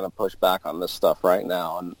to kind of push back on this stuff right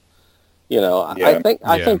now, and I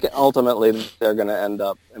think ultimately they're going to end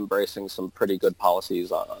up embracing some pretty good policies,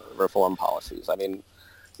 reform policies. I mean,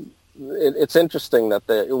 it's interesting that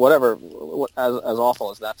as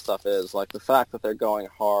awful as that stuff is, like the fact that they're going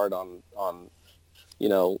hard on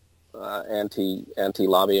anti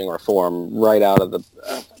lobbying reform right out of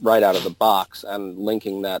the box and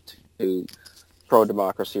linking that to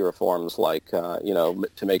pro-democracy reforms like to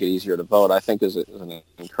make it easier to vote, I think is an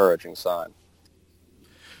encouraging sign.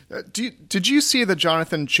 Did you see the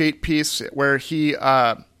Jonathan Chait piece where he,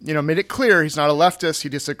 made it clear he's not a leftist, he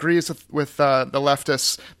disagrees with the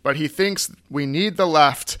leftists, but he thinks we need the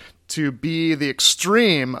left to be the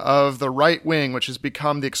extreme of the right wing, which has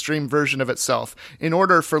become the extreme version of itself, in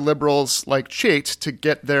order for liberals like Chait to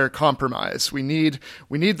get their compromise. We need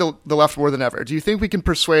the left more than ever. Do you think we can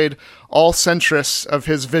persuade all centrists of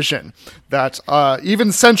his vision that even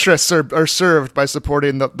centrists are served by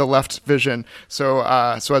supporting the left vision, so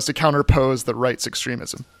as to counterpose the right's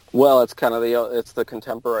extremism? Well, it's kind of it's the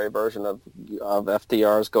contemporary version of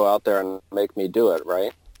FDR's "Go out there and make me do it,"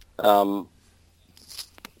 right?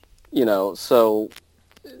 So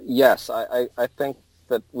yes, I think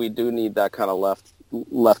that we do need that kind of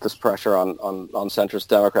leftist pressure on centrist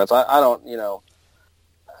Democrats. I don't,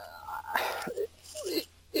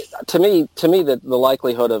 to me, the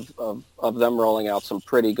likelihood of them rolling out some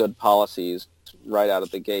pretty good policies right out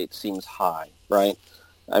of the gate seems high, right?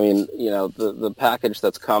 I mean, the package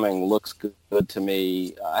that's coming looks good to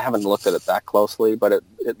me. I haven't looked at it that closely, but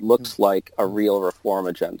it looks like a real reform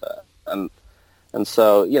agenda. And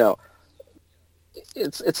so,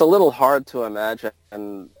 it's a little hard to imagine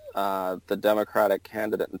the Democratic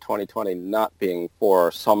candidate in 2020 not being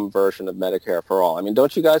for some version of Medicare for all. I mean,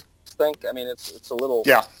 don't you guys think? I mean, it's a little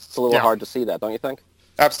hard to see that, don't you think?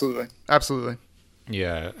 Absolutely.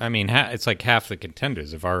 Yeah, I mean, it's like half the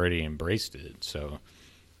contenders have already embraced it. So,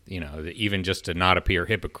 even just to not appear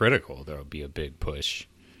hypocritical, there'll be a big push.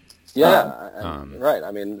 Yeah, right.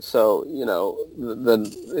 I mean, so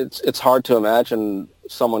it's hard to imagine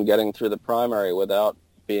someone getting through the primary without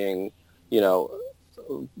being,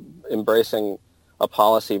 embracing a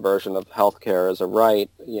policy version of healthcare as a right,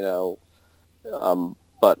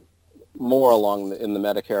 but more in the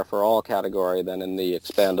Medicare for all category than in the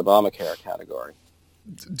expand Obamacare category.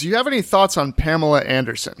 Do you have any thoughts on Pamela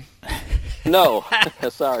Anderson? No,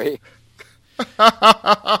 sorry.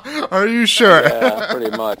 Are you sure? Yeah,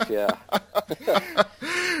 pretty much, yeah.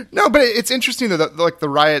 No, but it's interesting that the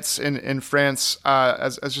riots in France,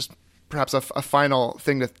 as just perhaps a final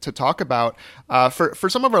thing to talk about. For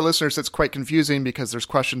some of our listeners, it's quite confusing because there's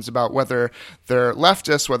questions about whether they're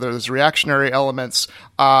leftist, whether there's reactionary elements.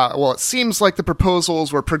 Well, it seems like the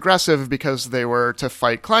proposals were progressive because they were to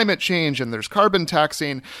fight climate change and there's carbon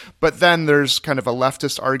taxing. But then there's kind of a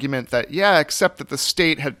leftist argument that, except that the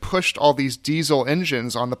state had pushed all these diesel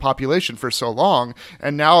engines on the population for so long,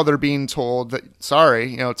 and now they're being told that,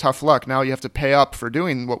 sorry, tough luck. Now you have to pay up for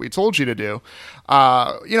doing what we told you to do.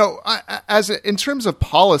 In terms of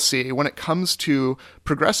policy, when it comes to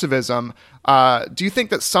progressivism, do you think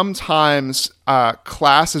that sometimes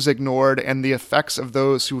class is ignored and the effects of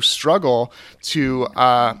those who struggle to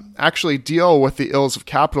actually deal with the ills of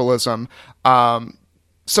capitalism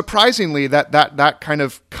surprisingly, that kind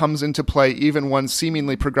of comes into play even when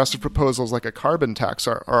seemingly progressive proposals like a carbon tax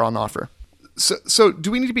are on offer. So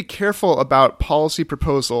do we need to be careful about policy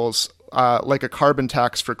proposals like a carbon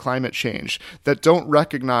tax for climate change that don't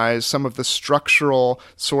recognize some of the structural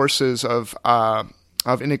sources of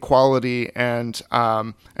inequality and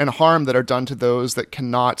harm that are done to those that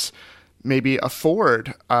cannot maybe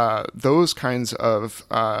afford those kinds of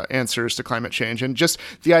answers to climate change? And just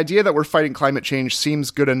the idea that we're fighting climate change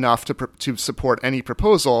seems good enough to support any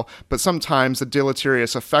proposal, but sometimes the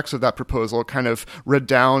deleterious effects of that proposal kind of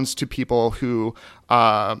redounds to people who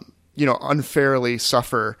unfairly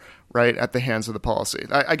suffer, right, at the hands of the policy.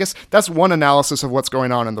 I guess that's one analysis of what's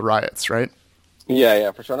going on in the riots, right?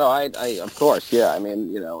 Yeah, for sure. No, I of course, yeah. I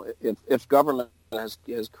mean, if government has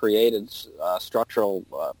created structural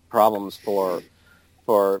problems for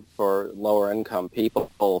lower income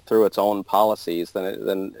people through its own policies,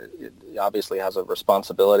 then it obviously has a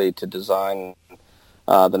responsibility to design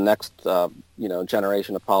the next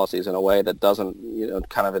generation of policies in a way that doesn't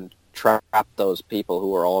kind of entrap those people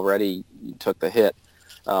who are already took the hit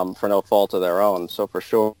for no fault of their own. So for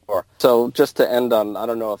sure. So just to end on, I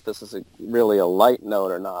don't know if this is really a light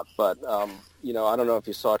note or not, but I don't know if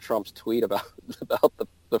you saw Trump's tweet about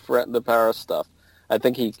the Paris stuff. I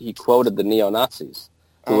think he quoted the neo-Nazis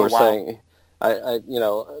who were saying,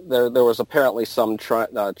 there was apparently some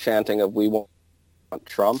chanting of "We want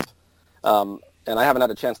Trump," and I haven't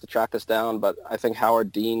had a chance to track this down, but I think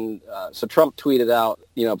Howard Dean. So Trump tweeted out,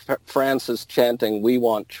 France is chanting "We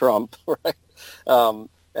want Trump," right?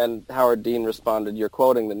 And Howard Dean responded, "You're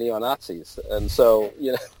quoting the neo-Nazis," and so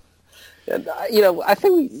I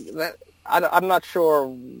think that. I'm not sure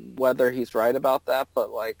whether he's right about that,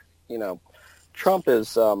 but Trump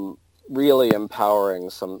is really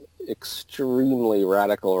empowering some extremely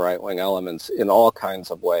radical right-wing elements in all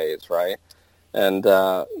kinds of ways, right? And,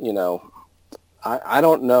 I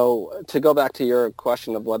don't know, to go back to your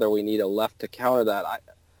question of whether we need a left to counter that,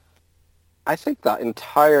 I think the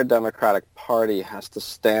entire Democratic Party has to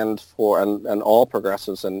stand for, and all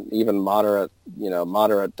progressives and even moderate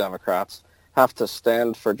Democrats have to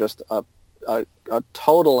stand for just a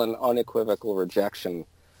total and unequivocal rejection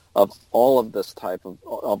of all of this type of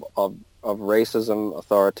racism,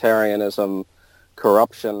 authoritarianism,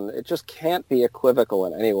 corruption. It just can't be equivocal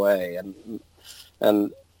in any way,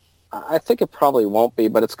 and I think it probably won't be.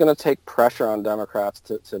 But it's going to take pressure on Democrats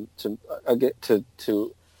to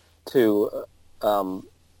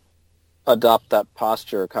adopt that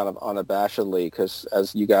posture kind of unabashedly, because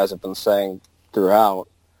as you guys have been saying throughout,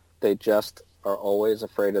 they just are always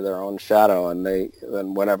afraid of their own shadow, and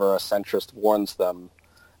then whenever a centrist warns them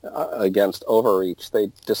against overreach,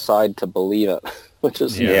 they decide to believe it, which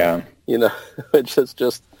is which is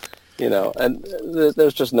just and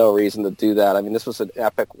there's just no reason to do that. I mean, this was an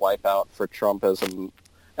epic wipeout for Trumpism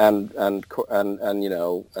and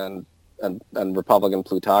Republican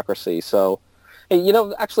plutocracy. So,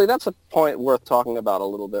 actually, that's a point worth talking about a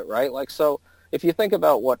little bit, right? So if you think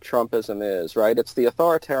about what Trumpism is, right, it's the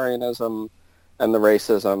authoritarianism and the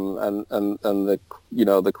racism and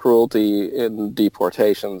the cruelty in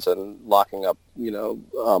deportations and locking up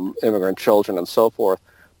immigrant children and so forth,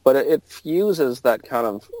 but it fuses that kind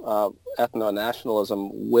of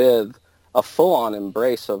ethno-nationalism with a full-on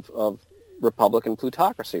embrace of Republican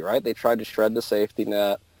plutocracy, right? They tried to shred the safety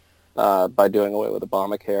net by doing away with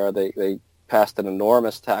Obamacare. They passed an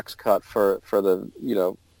enormous tax cut for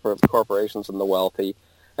corporations and the wealthy,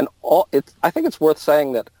 and I think it's worth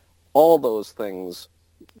saying that all those things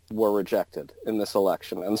were rejected in this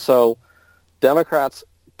election. And so Democrats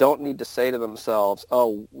don't need to say to themselves, they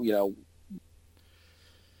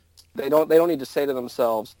don't need to say to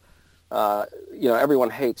themselves, everyone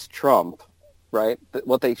hates Trump, right?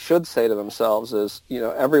 What they should say to themselves is,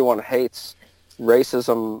 everyone hates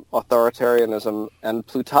racism, authoritarianism, and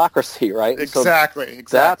plutocracy, right? Exactly.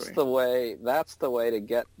 So that's the way to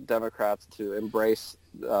get Democrats to embrace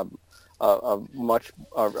a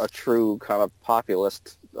true kind of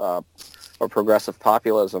populist or progressive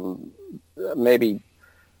populism, maybe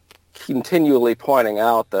continually pointing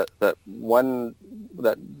out that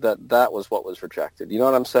was what was rejected. You know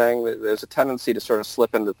what I'm saying? There's a tendency to sort of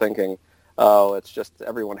slip into thinking, oh, it's just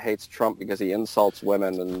everyone hates Trump because he insults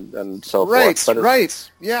women and so forth.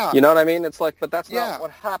 Right, yeah. You know what I mean? It's but that's not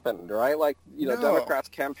what happened, right? No. Democrats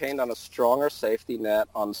campaigned on a stronger safety net,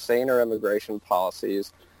 on saner immigration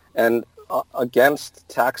policies, and against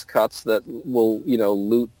tax cuts that will,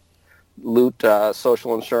 loot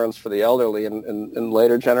social insurance for the elderly in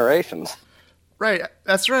later generations. Right.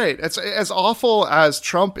 That's right. It's as awful as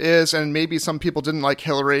Trump is, and maybe some people didn't like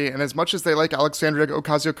Hillary, and as much as they like Alexandria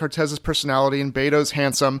Ocasio-Cortez's personality and Beto's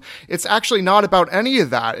handsome, it's actually not about any of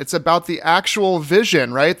that. It's about the actual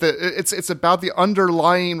vision, right? It's about the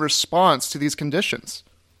underlying response to these conditions.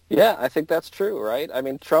 Yeah, I think that's true, right? I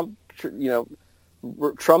mean, Trumpism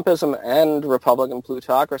and Republican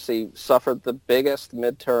plutocracy suffered the biggest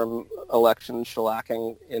midterm election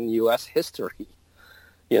shellacking in U.S. history.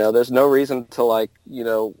 There's no reason to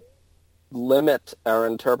limit our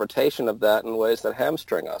interpretation of that in ways that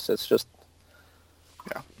hamstring us. It's just,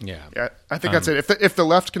 yeah. I think that's it. If the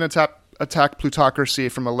left can attack plutocracy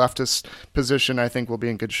from a leftist position, I think we'll be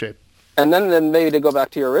in good shape. And then maybe to go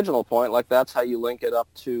back to your original point, that's how you link it up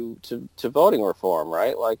to voting reform,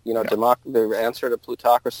 right? The answer to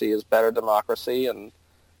plutocracy is better democracy, and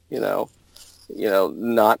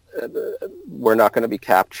not we're not going to be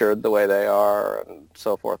captured the way they are, and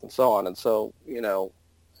so forth and so on. And so,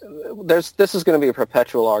 this is going to be a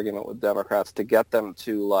perpetual argument with Democrats to get them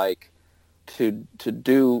to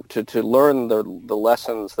learn the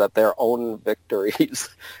lessons that their own victories,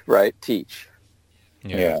 right, teach.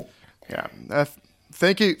 Yeah.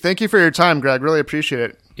 Thank you for your time, Greg. Really appreciate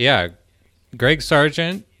it. Yeah, Greg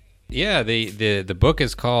Sargent. Yeah, the book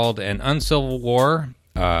is called An Uncivil War.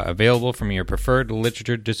 Available from your preferred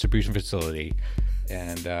literature distribution facility,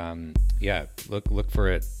 and look for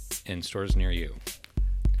it in stores near you.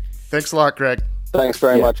 Thanks a lot, Greg. Thanks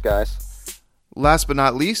very much, guys. Last but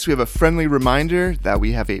not least, we have a friendly reminder that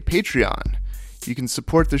we have a Patreon. You can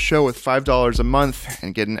support the show with $5 a month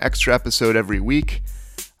and get an extra episode every week.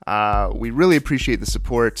 We really appreciate the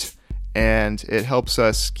support, and it helps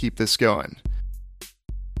us keep this going.